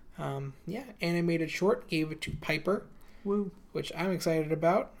 Animated short, gave it to Piper. Woo. Which I'm excited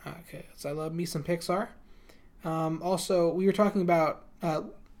about, because I love me some Pixar. Also, we were talking about,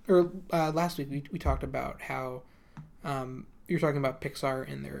 last week we talked about how you were talking about Pixar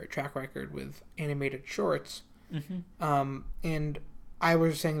and their track record with animated shorts. And I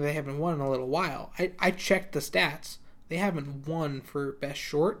was saying they haven't won in a little while. I checked the stats. They haven't won for Best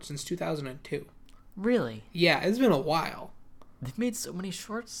Short since 2002. Really? Yeah, it's been a while. They've made so many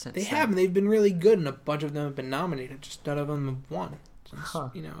shorts since They then. have, and they've been really good, and a bunch of them have been nominated. Just none of them have won since,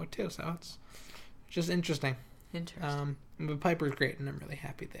 too. So it's just interesting. But Piper's great, and I'm really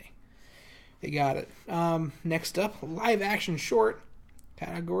happy they got it. Next up, live action short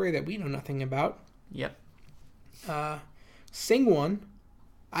category that we know nothing about. Yep. Sing one.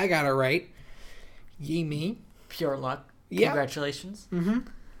 I got it right. Yee me. Pure luck. Yep. Congratulations.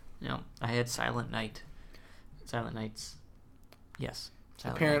 No, I had Silent Night. Silent Nights. Yes.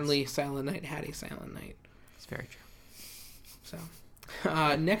 Apparently, Silent Night had a Silent Night. It's very true.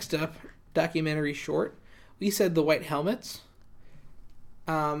 So, next up, documentary short. We said The White Helmets,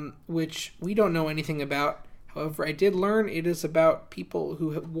 which we don't know anything about. However, I did learn it is about people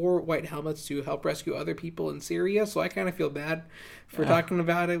who wore white helmets to help rescue other people in Syria, so I kind of feel bad for talking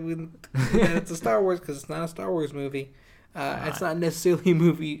about it when that it's a Star Wars, because it's not a Star Wars movie. It's not necessarily a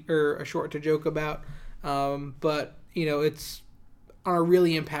movie or a short to joke about, but, it's on a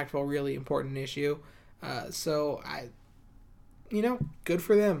really impactful, really important issue. So, good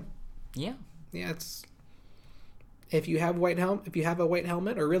for them. Yeah. Yeah, it's... If you have a white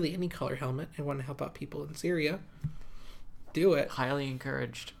helmet, or really any color helmet, and want to help out people in Syria, do it. Highly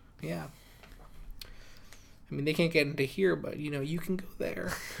encouraged. Yeah. I mean, they can't get into here, but you can go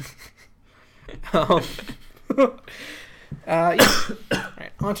there. All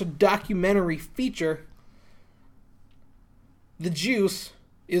right, on to documentary feature. The Juice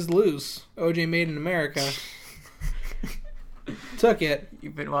is Loose. OJ Made in America. Took it.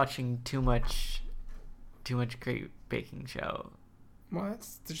 You've been watching too much Great Baking Show. Well,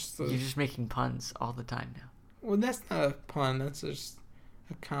 You're just making puns all the time now. Well, that's not a pun. That's just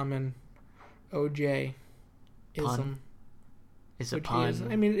a common OJ-ism. Pun? Is a pun.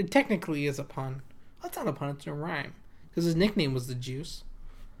 I mean, it technically is a pun. That's not a pun. It's a rhyme. Because his nickname was The Juice.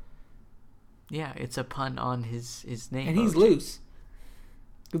 Yeah, it's a pun on his name. And he's loose.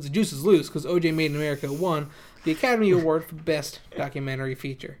 Because The Juice is loose. Because OJ Made in America won the Academy Award for Best Documentary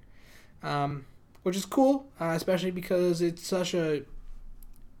Feature. Which is cool, especially because it's such a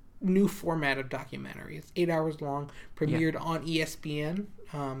new format of documentary. It's 8 hours long, premiered on ESPN,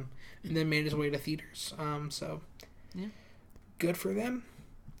 and then made its way to theaters. Good for them.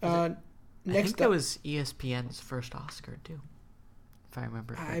 I think that was ESPN's first Oscar, too, if I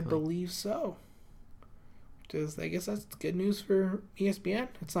remember correctly. I believe so. I guess that's good news for ESPN.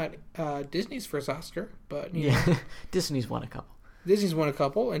 It's not Disney's first Oscar, but, Disney's won a couple. Disney's won a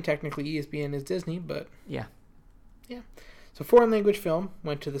couple, and technically ESPN is Disney, but... Yeah. So foreign language film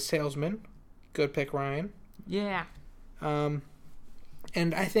went to The Salesman. Good pick, Ryan. Yeah. And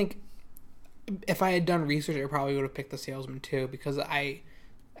I think if I had done research, I probably would have picked The Salesman too, because I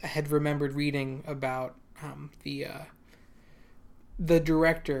had remembered reading about the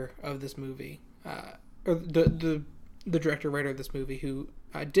director of this movie, or the director-writer of this movie, who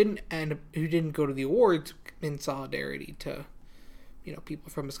didn't go to the awards in solidarity to... people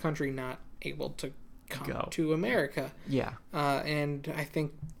from his country not able to come to America. Yeah. And I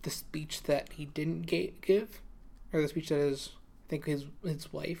think the speech that he didn't give, or the speech that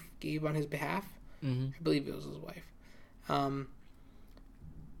his wife gave on his behalf, I believe it was his wife,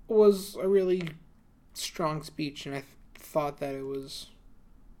 was a really strong speech, and I thought that it was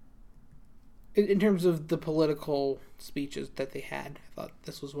in terms of the political speeches that they had, I thought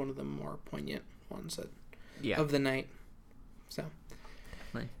this was one of the more poignant ones of the night. So,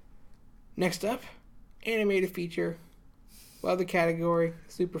 next up, animated feature. Love the category.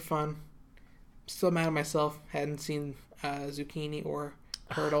 Super fun. Still mad at myself. Hadn't seen Zucchini or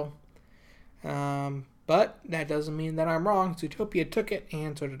Turtle. But that doesn't mean that I'm wrong. Zootopia took it,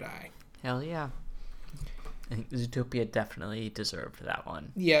 and so did I. Hell yeah. I think Zootopia definitely deserved that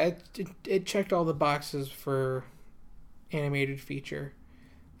one. Yeah, it checked all the boxes for animated feature.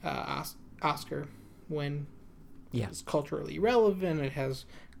 Oscar win. Yeah. It's culturally relevant. It has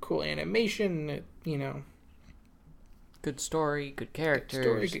cool animation. Good story, good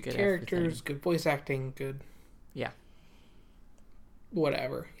characters. Good characters, good voice acting, good. Yeah.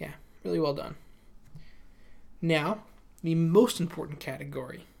 Whatever. Yeah. Really well done. Now, the most important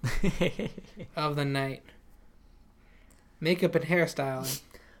category of the night. Makeup and hairstyling.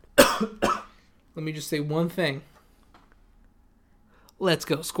 Let me just say one thing. Let's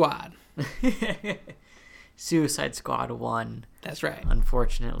go, Squad. Suicide Squad won. That's right.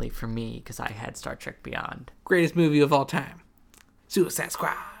 Unfortunately for me, because I had Star Trek Beyond. Greatest movie of all time. Suicide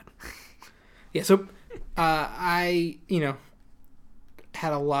Squad. Yeah, so I,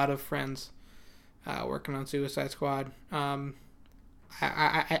 had a lot of friends working on Suicide Squad. I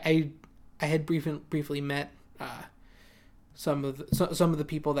had briefly met some of the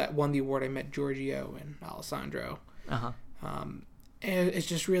people that won the award. I met Giorgio and Alessandro. And it's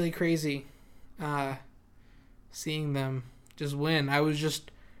just really crazy seeing them just win. I was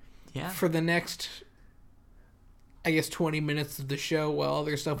just for the next, I guess, 20 minutes of the show while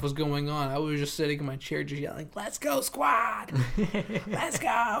other stuff was going on, I was just sitting in my chair just yelling, "Let's go, Squad! Let's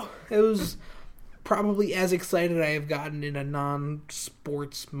go!" It was probably as excited I have gotten in a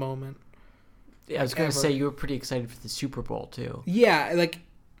non-sports moment. Yeah, I was going to say, you were pretty excited for the Super Bowl, too. Yeah, like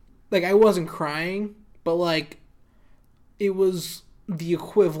I wasn't crying, but, it was the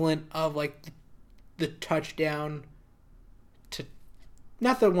equivalent of, the touchdown to...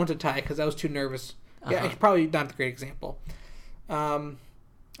 Not the one to tie, because I was too nervous. Yeah, it's probably not a great example. I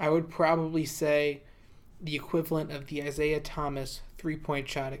would probably say the equivalent of the Isaiah Thomas three-point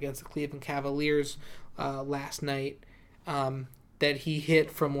shot against the Cleveland Cavaliers last night that he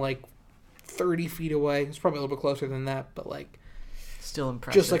hit from, 30 feet away. It's probably a little bit closer than that, but, still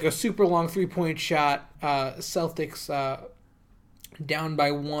impressive. Just, a super long three-point shot. Celtics down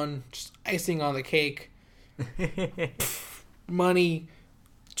by one, just icing on the cake. Money,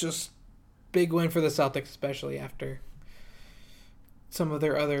 just big win for the Celtics, especially after some of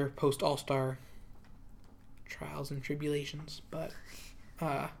their other post-All-Star trials and tribulations. But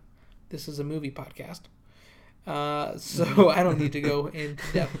this is a movie podcast, so I don't need to go into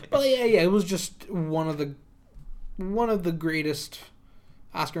depth. But yeah, it was just one of the greatest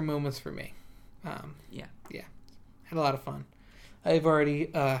Oscar moments for me. Had a lot of fun. I've already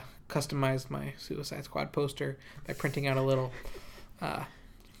customized my Suicide Squad poster by printing out a little a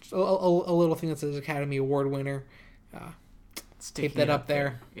little thing that says Academy Award winner. Tape that up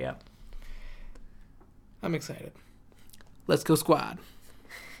there. Yeah. I'm excited. Let's go, Squad.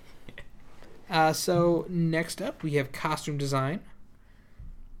 So next up, we have costume design,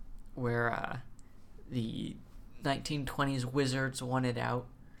 where the 1920s Wizards won it out.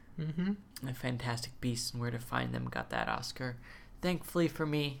 Mm-hmm. The Fantastic Beasts and Where to Find Them got that Oscar. Thankfully for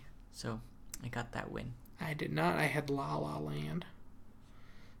me, so I got that win. I did not. I had La La Land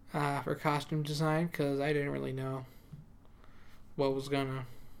for costume design because I didn't really know what was gonna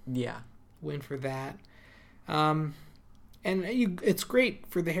win for that. And it's great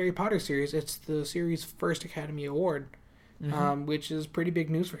for the Harry Potter series. It's the series' first Academy Award, which is pretty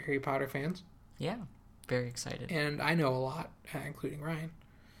big news for Harry Potter fans. Yeah, very excited. And I know a lot, including Ryan.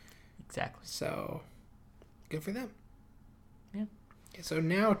 Exactly. So, good for them. Yeah. So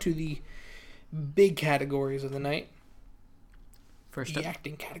now to the big categories of the night. First the up,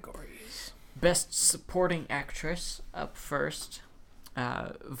 acting categories. Best Supporting Actress up first.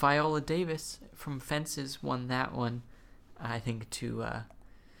 Viola Davis from Fences won that one. I think to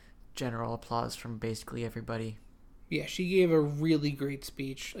general applause from basically everybody. Yeah, she gave a really great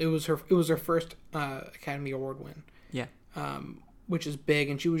speech. It was her first Academy Award win. Yeah. Which is big,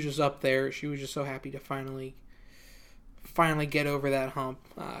 and she was just up there. She was just so happy to finally get over that hump.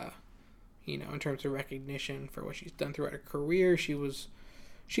 In terms of recognition for what she's done throughout her career, she was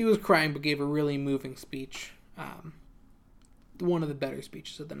crying, but gave a really moving speech. One of the better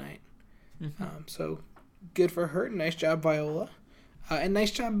speeches of the night. Mm-hmm. So good for her. Nice job, Viola, and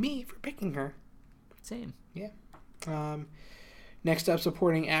nice job me for picking her. Same. Yeah. Next up,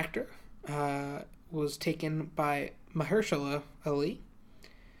 supporting actor was taken by Mahershala Ali.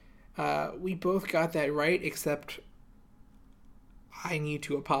 We both got that right, except I need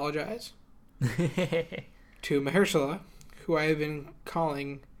to apologize to Mahershala, who I have been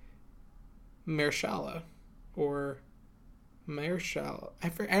calling Mahershala or Mahershala. I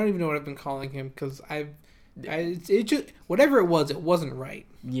don't even know what I've been calling him because it just whatever it wasn't right.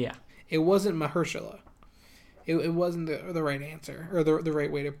 Yeah. It wasn't Mahershala. It wasn't the right answer or the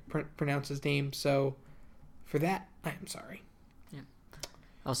right way to pronounce his name. So for that, I am sorry. Yeah.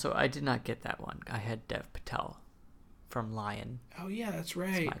 Also, I did not get that one. I had Dev Patel from Lion. Oh yeah, that's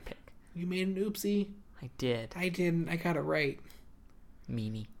right. That's my pick. You made an oopsie. I did. I didn't. I got it right.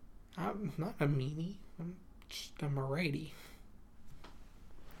 Meanie. I'm not a meanie. I'm just a righty.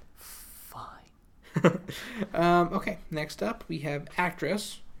 Fine. Okay, next up we have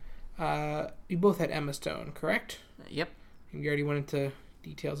actress. We both had Emma Stone, correct? Yep. And you already went into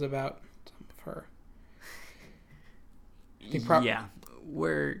details about some of her. Yeah.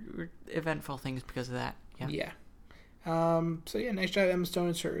 We're eventful things because of that. Yeah. Yeah. So yeah, nice job, Emma Stone.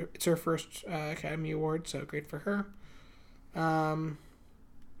 It's her first Academy Award, so great for her.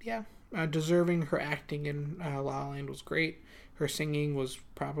 Yeah, deserving. Her acting in La La Land was great. Her singing was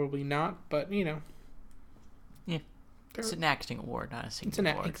probably not, but you know. Yeah. It's an acting award, not a singing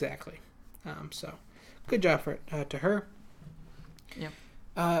award. Exactly. So good job to her. Yep.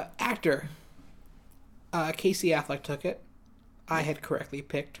 Actor. Casey Affleck took it. I had correctly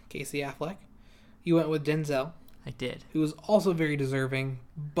picked Casey Affleck. You went with Denzel. I did. Who was also very deserving,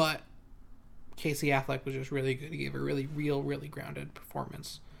 but Casey Affleck was just really good. He gave a really real, really grounded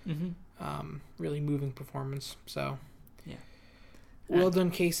performance. Mm-hmm. Really moving performance. So, yeah. Well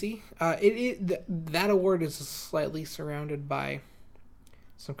done, Casey. That award is slightly surrounded by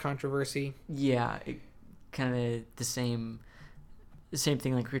some controversy. Yeah, kind of the same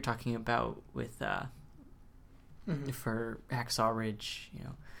thing like we were talking about with for Hacksaw Ridge. You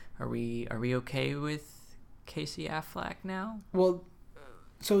know, are we okay with Casey Affleck now? Well,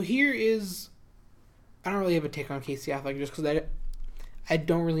 so here is, I don't really have a take on Casey Affleck just because I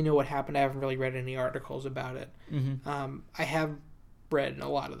don't really know what happened. I haven't really read any articles about it. Mm-hmm. I have read a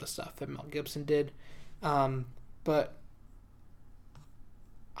lot of the stuff that Mel Gibson did, but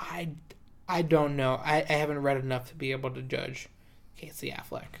I don't know. I haven't read enough to be able to judge Casey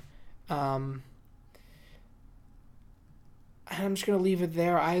Affleck. I'm just gonna leave it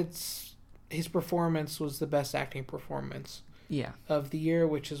there. His performance was the best acting performance of the year,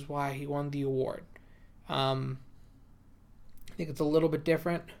 which is why he won the award. I think it's a little bit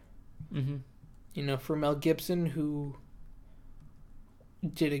different. Mm-hmm. You know, for Mel Gibson, who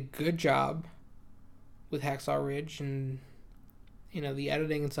did a good job with Hacksaw Ridge, and you know the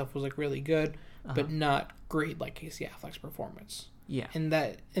editing and stuff was like really good, but not great like Casey Affleck's performance. Yeah, and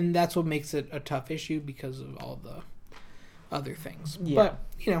that's what makes it a tough issue because of all the other things. Yeah. But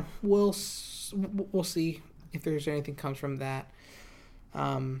you know, we'll see if there's anything comes from that.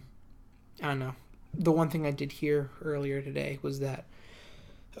 I don't know. The one thing I did hear earlier today was that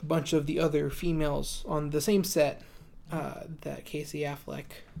a bunch of the other females on the same set that Casey Affleck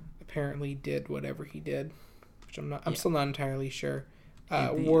apparently did whatever he did, which I'm still not entirely sure.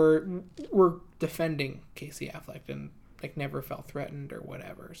 Were defending Casey Affleck and like never felt threatened or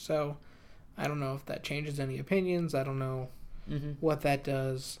whatever. So I don't know if that changes any opinions. I don't know what that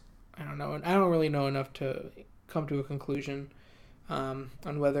does. I don't know, and I don't really know enough to come to a conclusion on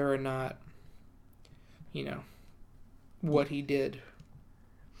whether or not, you know, what he did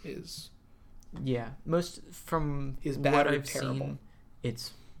is most from bad what or I've terrible. seen,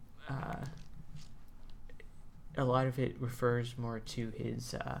 it's a lot of it refers more to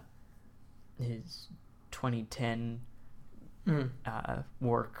his 2010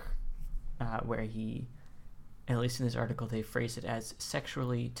 work, where he, at least in this article, they phrase it as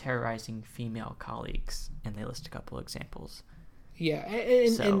sexually terrorizing female colleagues, and they list a couple examples. Yeah,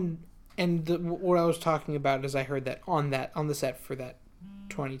 and what I was talking about is I heard that on the set for that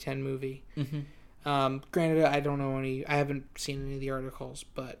 2010 movie. Mm-hmm. Granted, I don't know I haven't seen any of the articles,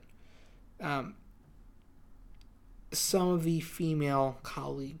 but some of the female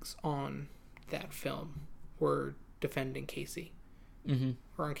colleagues on that film were defending Casey,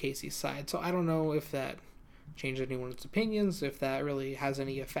 or on Casey's side. So I don't know if that changed anyone's opinions, if that really has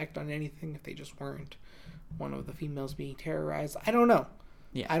any effect on anything, if they just weren't one of the females being terrorized. I don't know.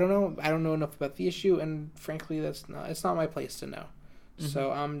 Yeah. I don't know. I don't know enough about the issue, and frankly, it's not my place to know. Mm-hmm.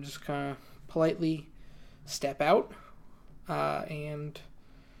 So I'm just gonna politely step out and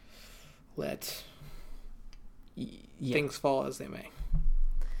let things fall as they may.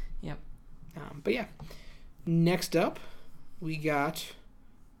 Yep. But yeah, next up, we got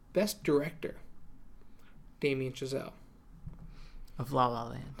Best Director, Damien Chazelle. Of La La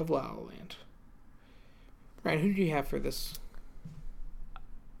Land. Of La La Land. Ryan, who did you have for this?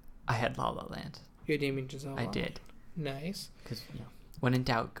 I had La La Land. You had Damien Chazelle. I did. Nice. Because, when in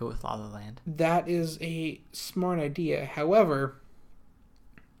doubt, go with La La Land. That is a smart idea. However,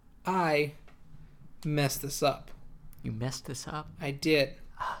 I messed this up. You messed this up? I did.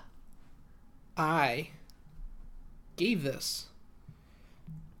 I gave this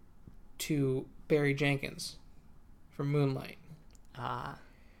to Barry Jenkins for Moonlight.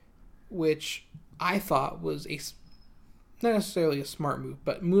 Which I thought was not necessarily a smart move,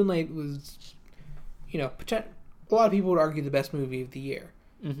 but Moonlight was, a lot of people would argue the best movie of the year.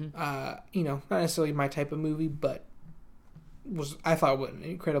 Mm-hmm. Not necessarily my type of movie, but I thought was an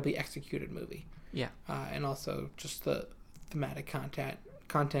incredibly executed movie. Yeah. And also just the thematic content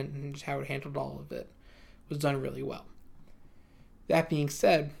and just how it handled all of it was done really well. That being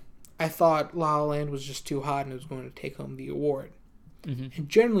said, I thought La La Land was just too hot and it was going to take home the award. Mm-hmm. And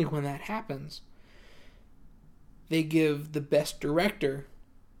generally when that happens, they give the best director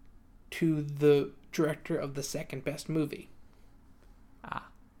to the director of the second best movie.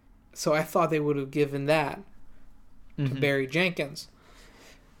 So I thought they would have given that to Barry Jenkins,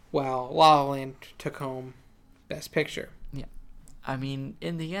 while La La Land took home Best Picture. Yeah. I mean,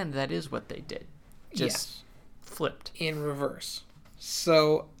 in the end, that is what they did. Just flipped. In reverse.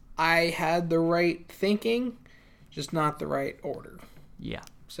 So I had the right thinking, just not the right order. Yeah.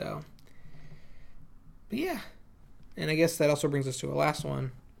 So, but yeah. And I guess that also brings us to a last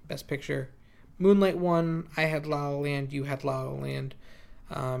one. Best Picture. Moonlight won. I had La La Land. You had La La Land.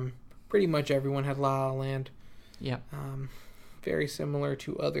 Pretty much everyone had La La Land. Yeah. Very similar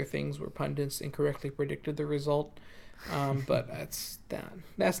to other things where pundits incorrectly predicted the result. But that's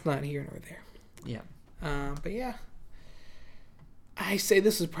not here nor there. Yeah. But yeah. I say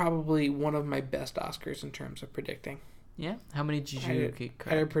this is probably one of my best Oscars in terms of predicting. Yeah? How many did you get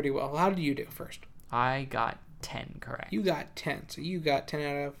correct? I did pretty well. How did you do first? I got 10 correct. You got 10. So you got 10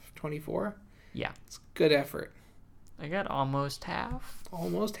 out of 24? Yeah. It's good effort. I got almost half.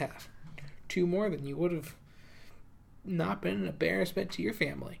 Almost half. 2 more than you would have not been an embarrassment to your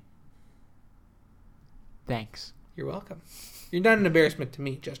family. Thanks. You're welcome. You're not an embarrassment to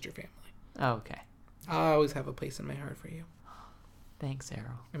me, just your family. Oh, okay. I always have a place in my heart for you. Thanks,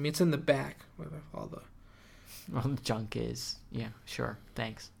 Arrow. I mean, it's in the back where all the... Well, the junk is. Yeah, sure.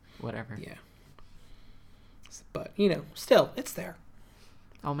 Thanks. Whatever. Yeah. But, still, it's there.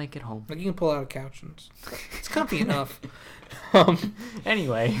 I'll make it home. Like, you can pull out a couch and it's comfy enough.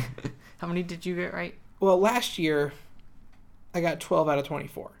 Anyway, how many did you get right? Well, last year, I got 12 out of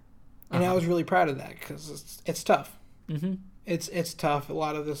 24. And I was really proud of that because it's tough. Mm-hmm. It's tough. A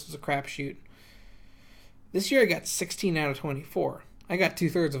lot of this is a crapshoot. This year I got 16 out of 24. I got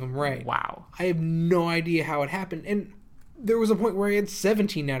 2/3 of them right. Wow. I have no idea how it happened. And there was a point where I had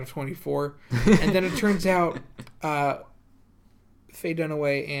 17 out of 24. And then it turns out Faye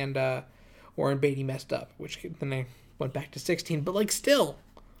Dunaway and Warren Beatty messed up, which then I went back to 16. But, still.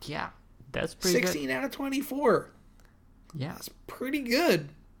 Yeah, that's pretty 16 out of 24. Yeah. That's pretty good.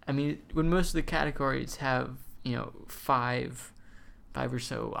 I mean, when most of the categories have, five or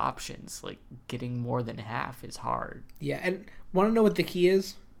so options, getting more than half is hard. Yeah, and want to know what the key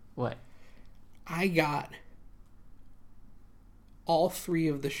is? What? I got all 3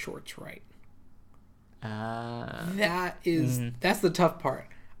 of the shorts right. That's the tough part.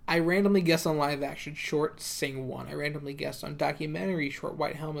 I randomly guessed on live action short, Sing one. I randomly guessed on documentary short,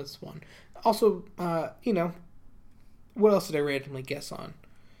 White Helmets one. Also, what else did I randomly guess on?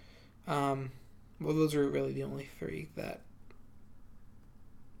 Well, those are really the only 3 that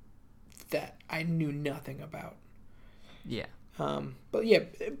I knew nothing about. Yeah. But yeah,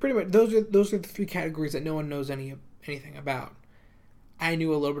 pretty much those are the 3 categories that no one knows anything about. I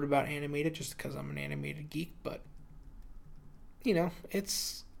knew a little bit about animated just because I'm an animated geek, but I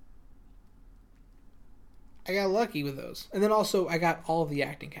got lucky with those. And then also I got all of the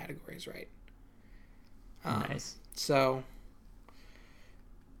acting categories right. Nice. So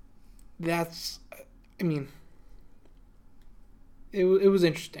that's, it was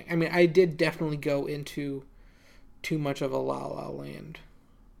interesting. I mean, I did definitely go into too much of a La La Land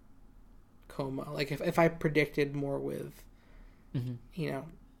coma. Like, if I predicted more with,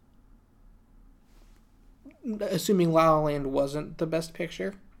 assuming La La Land wasn't the best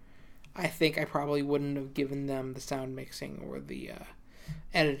picture, I think I probably wouldn't have given them the sound mixing or the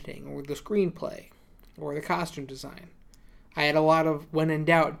editing or the screenplay or the costume design. I had a lot of, when in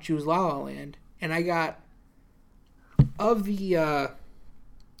doubt, choose La La Land, and I got of the 8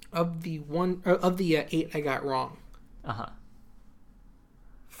 I got wrong.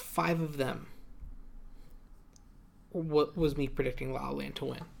 5 of them what was me predicting La La Land to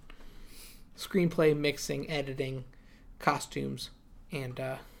win. Screenplay, mixing, editing, costumes, and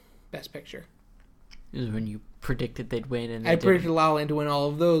Best Picture. This is when you predicted they'd win, and I predicted La La Land to win all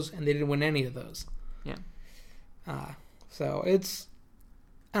of those, and they didn't win any of those. Yeah. So it's,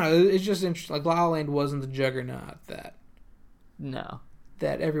 I don't know, it's just interesting. Like, La La Land wasn't the juggernaut that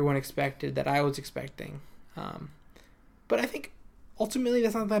everyone expected, that I was expecting. But I think ultimately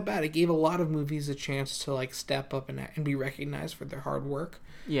that's not that bad. It gave a lot of movies a chance to like step up and be recognized for their hard work.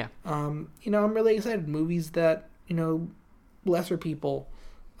 Yeah. I'm really excited. Movies that, lesser people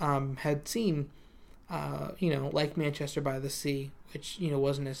had seen, like Manchester by the Sea, which,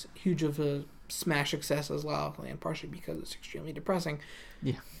 wasn't as huge of a smash success as La La Land, partially because it's extremely depressing.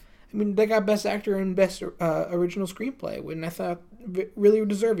 Yeah. I mean, they got Best Actor and Best Original Screenplay, and I thought really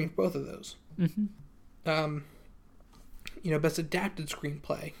deserving for both of those. Mm-hmm. Best Adapted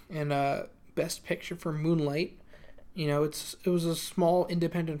Screenplay and Best Picture for Moonlight. It was a small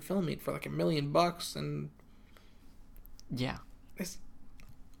independent film made for like $1 million, and yeah, it's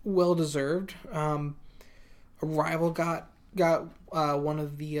well deserved. Arrival got one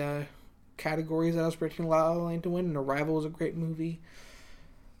of the categories that I was predicting La La Land to win, and Arrival was a great movie.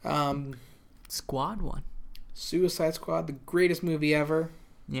 Squad won. Suicide Squad, the greatest movie ever.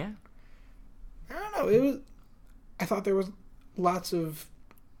 Yeah. I don't know. I thought there was lots of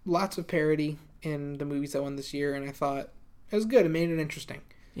parody in the movies that won this year, and I thought it was good. It made it interesting.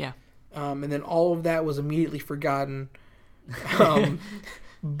 Yeah. And then all of that was immediately forgotten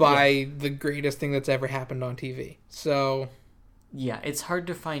by the greatest thing that's ever happened on TV. So yeah, it's hard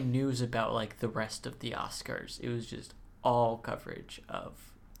to find news about like the rest of the Oscars. It was just all coverage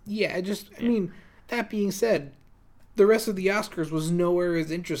of. Yeah, I mean, that being said, the rest of the Oscars was nowhere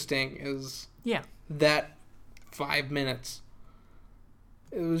as interesting as that 5 minutes.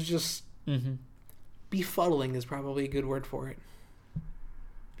 It was just befuddling is probably a good word for it.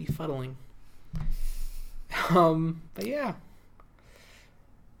 Befuddling. But yeah.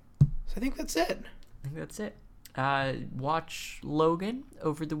 So I think that's it. Watch Logan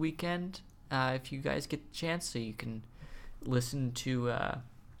over the weekend if you guys get the chance, so you can listen to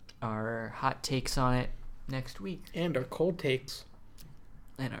our hot takes on it next week. And our cold takes.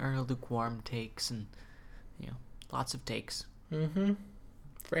 And our lukewarm takes, and lots of takes. Mm-hmm.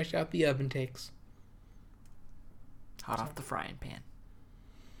 Fresh out the oven takes. Hot off the frying pan.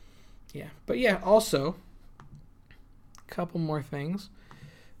 Yeah. But yeah, also, a couple more things.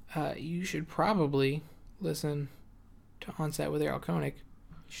 You should probably listen to Onset with Errol Koenig.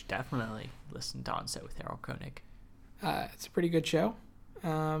 You should definitely listen to Onset with Errol Koenig. It's a pretty good show.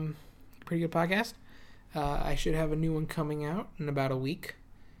 Pretty good podcast. I should have a new one coming out in about a week.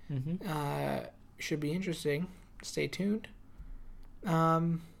 Mm-hmm. Should be interesting. Stay tuned.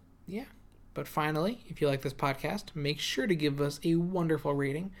 Yeah. But finally, if you like this podcast, make sure to give us a wonderful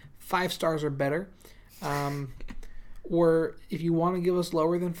rating. 5 stars or better. Or if you want to give us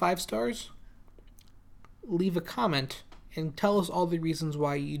lower than 5 stars, leave a comment and tell us all the reasons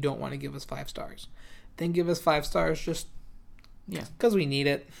why you don't want to give us 5 stars. Then give us 5 stars just because we need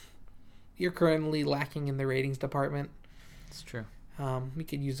it. You're currently lacking in the ratings department. It's true. We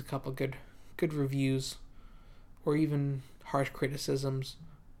could use a couple good reviews or even harsh criticisms,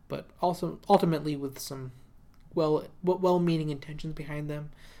 but also ultimately with some well-meaning intentions behind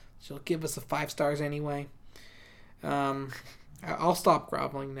them. So give us a 5 stars anyway. I'll stop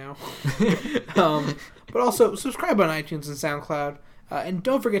groveling now. But also subscribe on iTunes and SoundCloud. And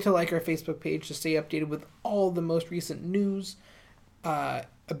don't forget to like our Facebook page to stay updated with all the most recent news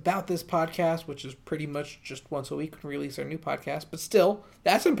about this podcast, which is pretty much just once a week when we release our new podcast. But still,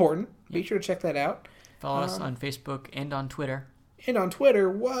 that's important. Be sure to check that out. Follow us on Facebook and on Twitter. And on Twitter,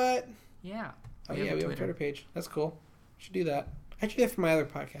 what? Yeah. We have a Twitter page. That's cool. Should do that. I do that for my other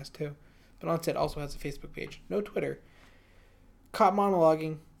podcast, too. But Onset also has a Facebook page. No Twitter. Caught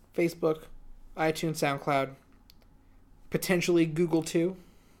Monologuing, Facebook, iTunes, SoundCloud, potentially Google too.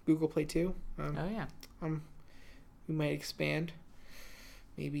 Google Play too. We might expand.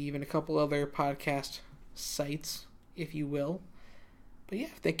 Maybe even a couple other podcast sites, if you will. But yeah,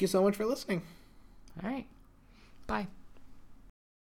 thank you so much for listening. All right. Bye.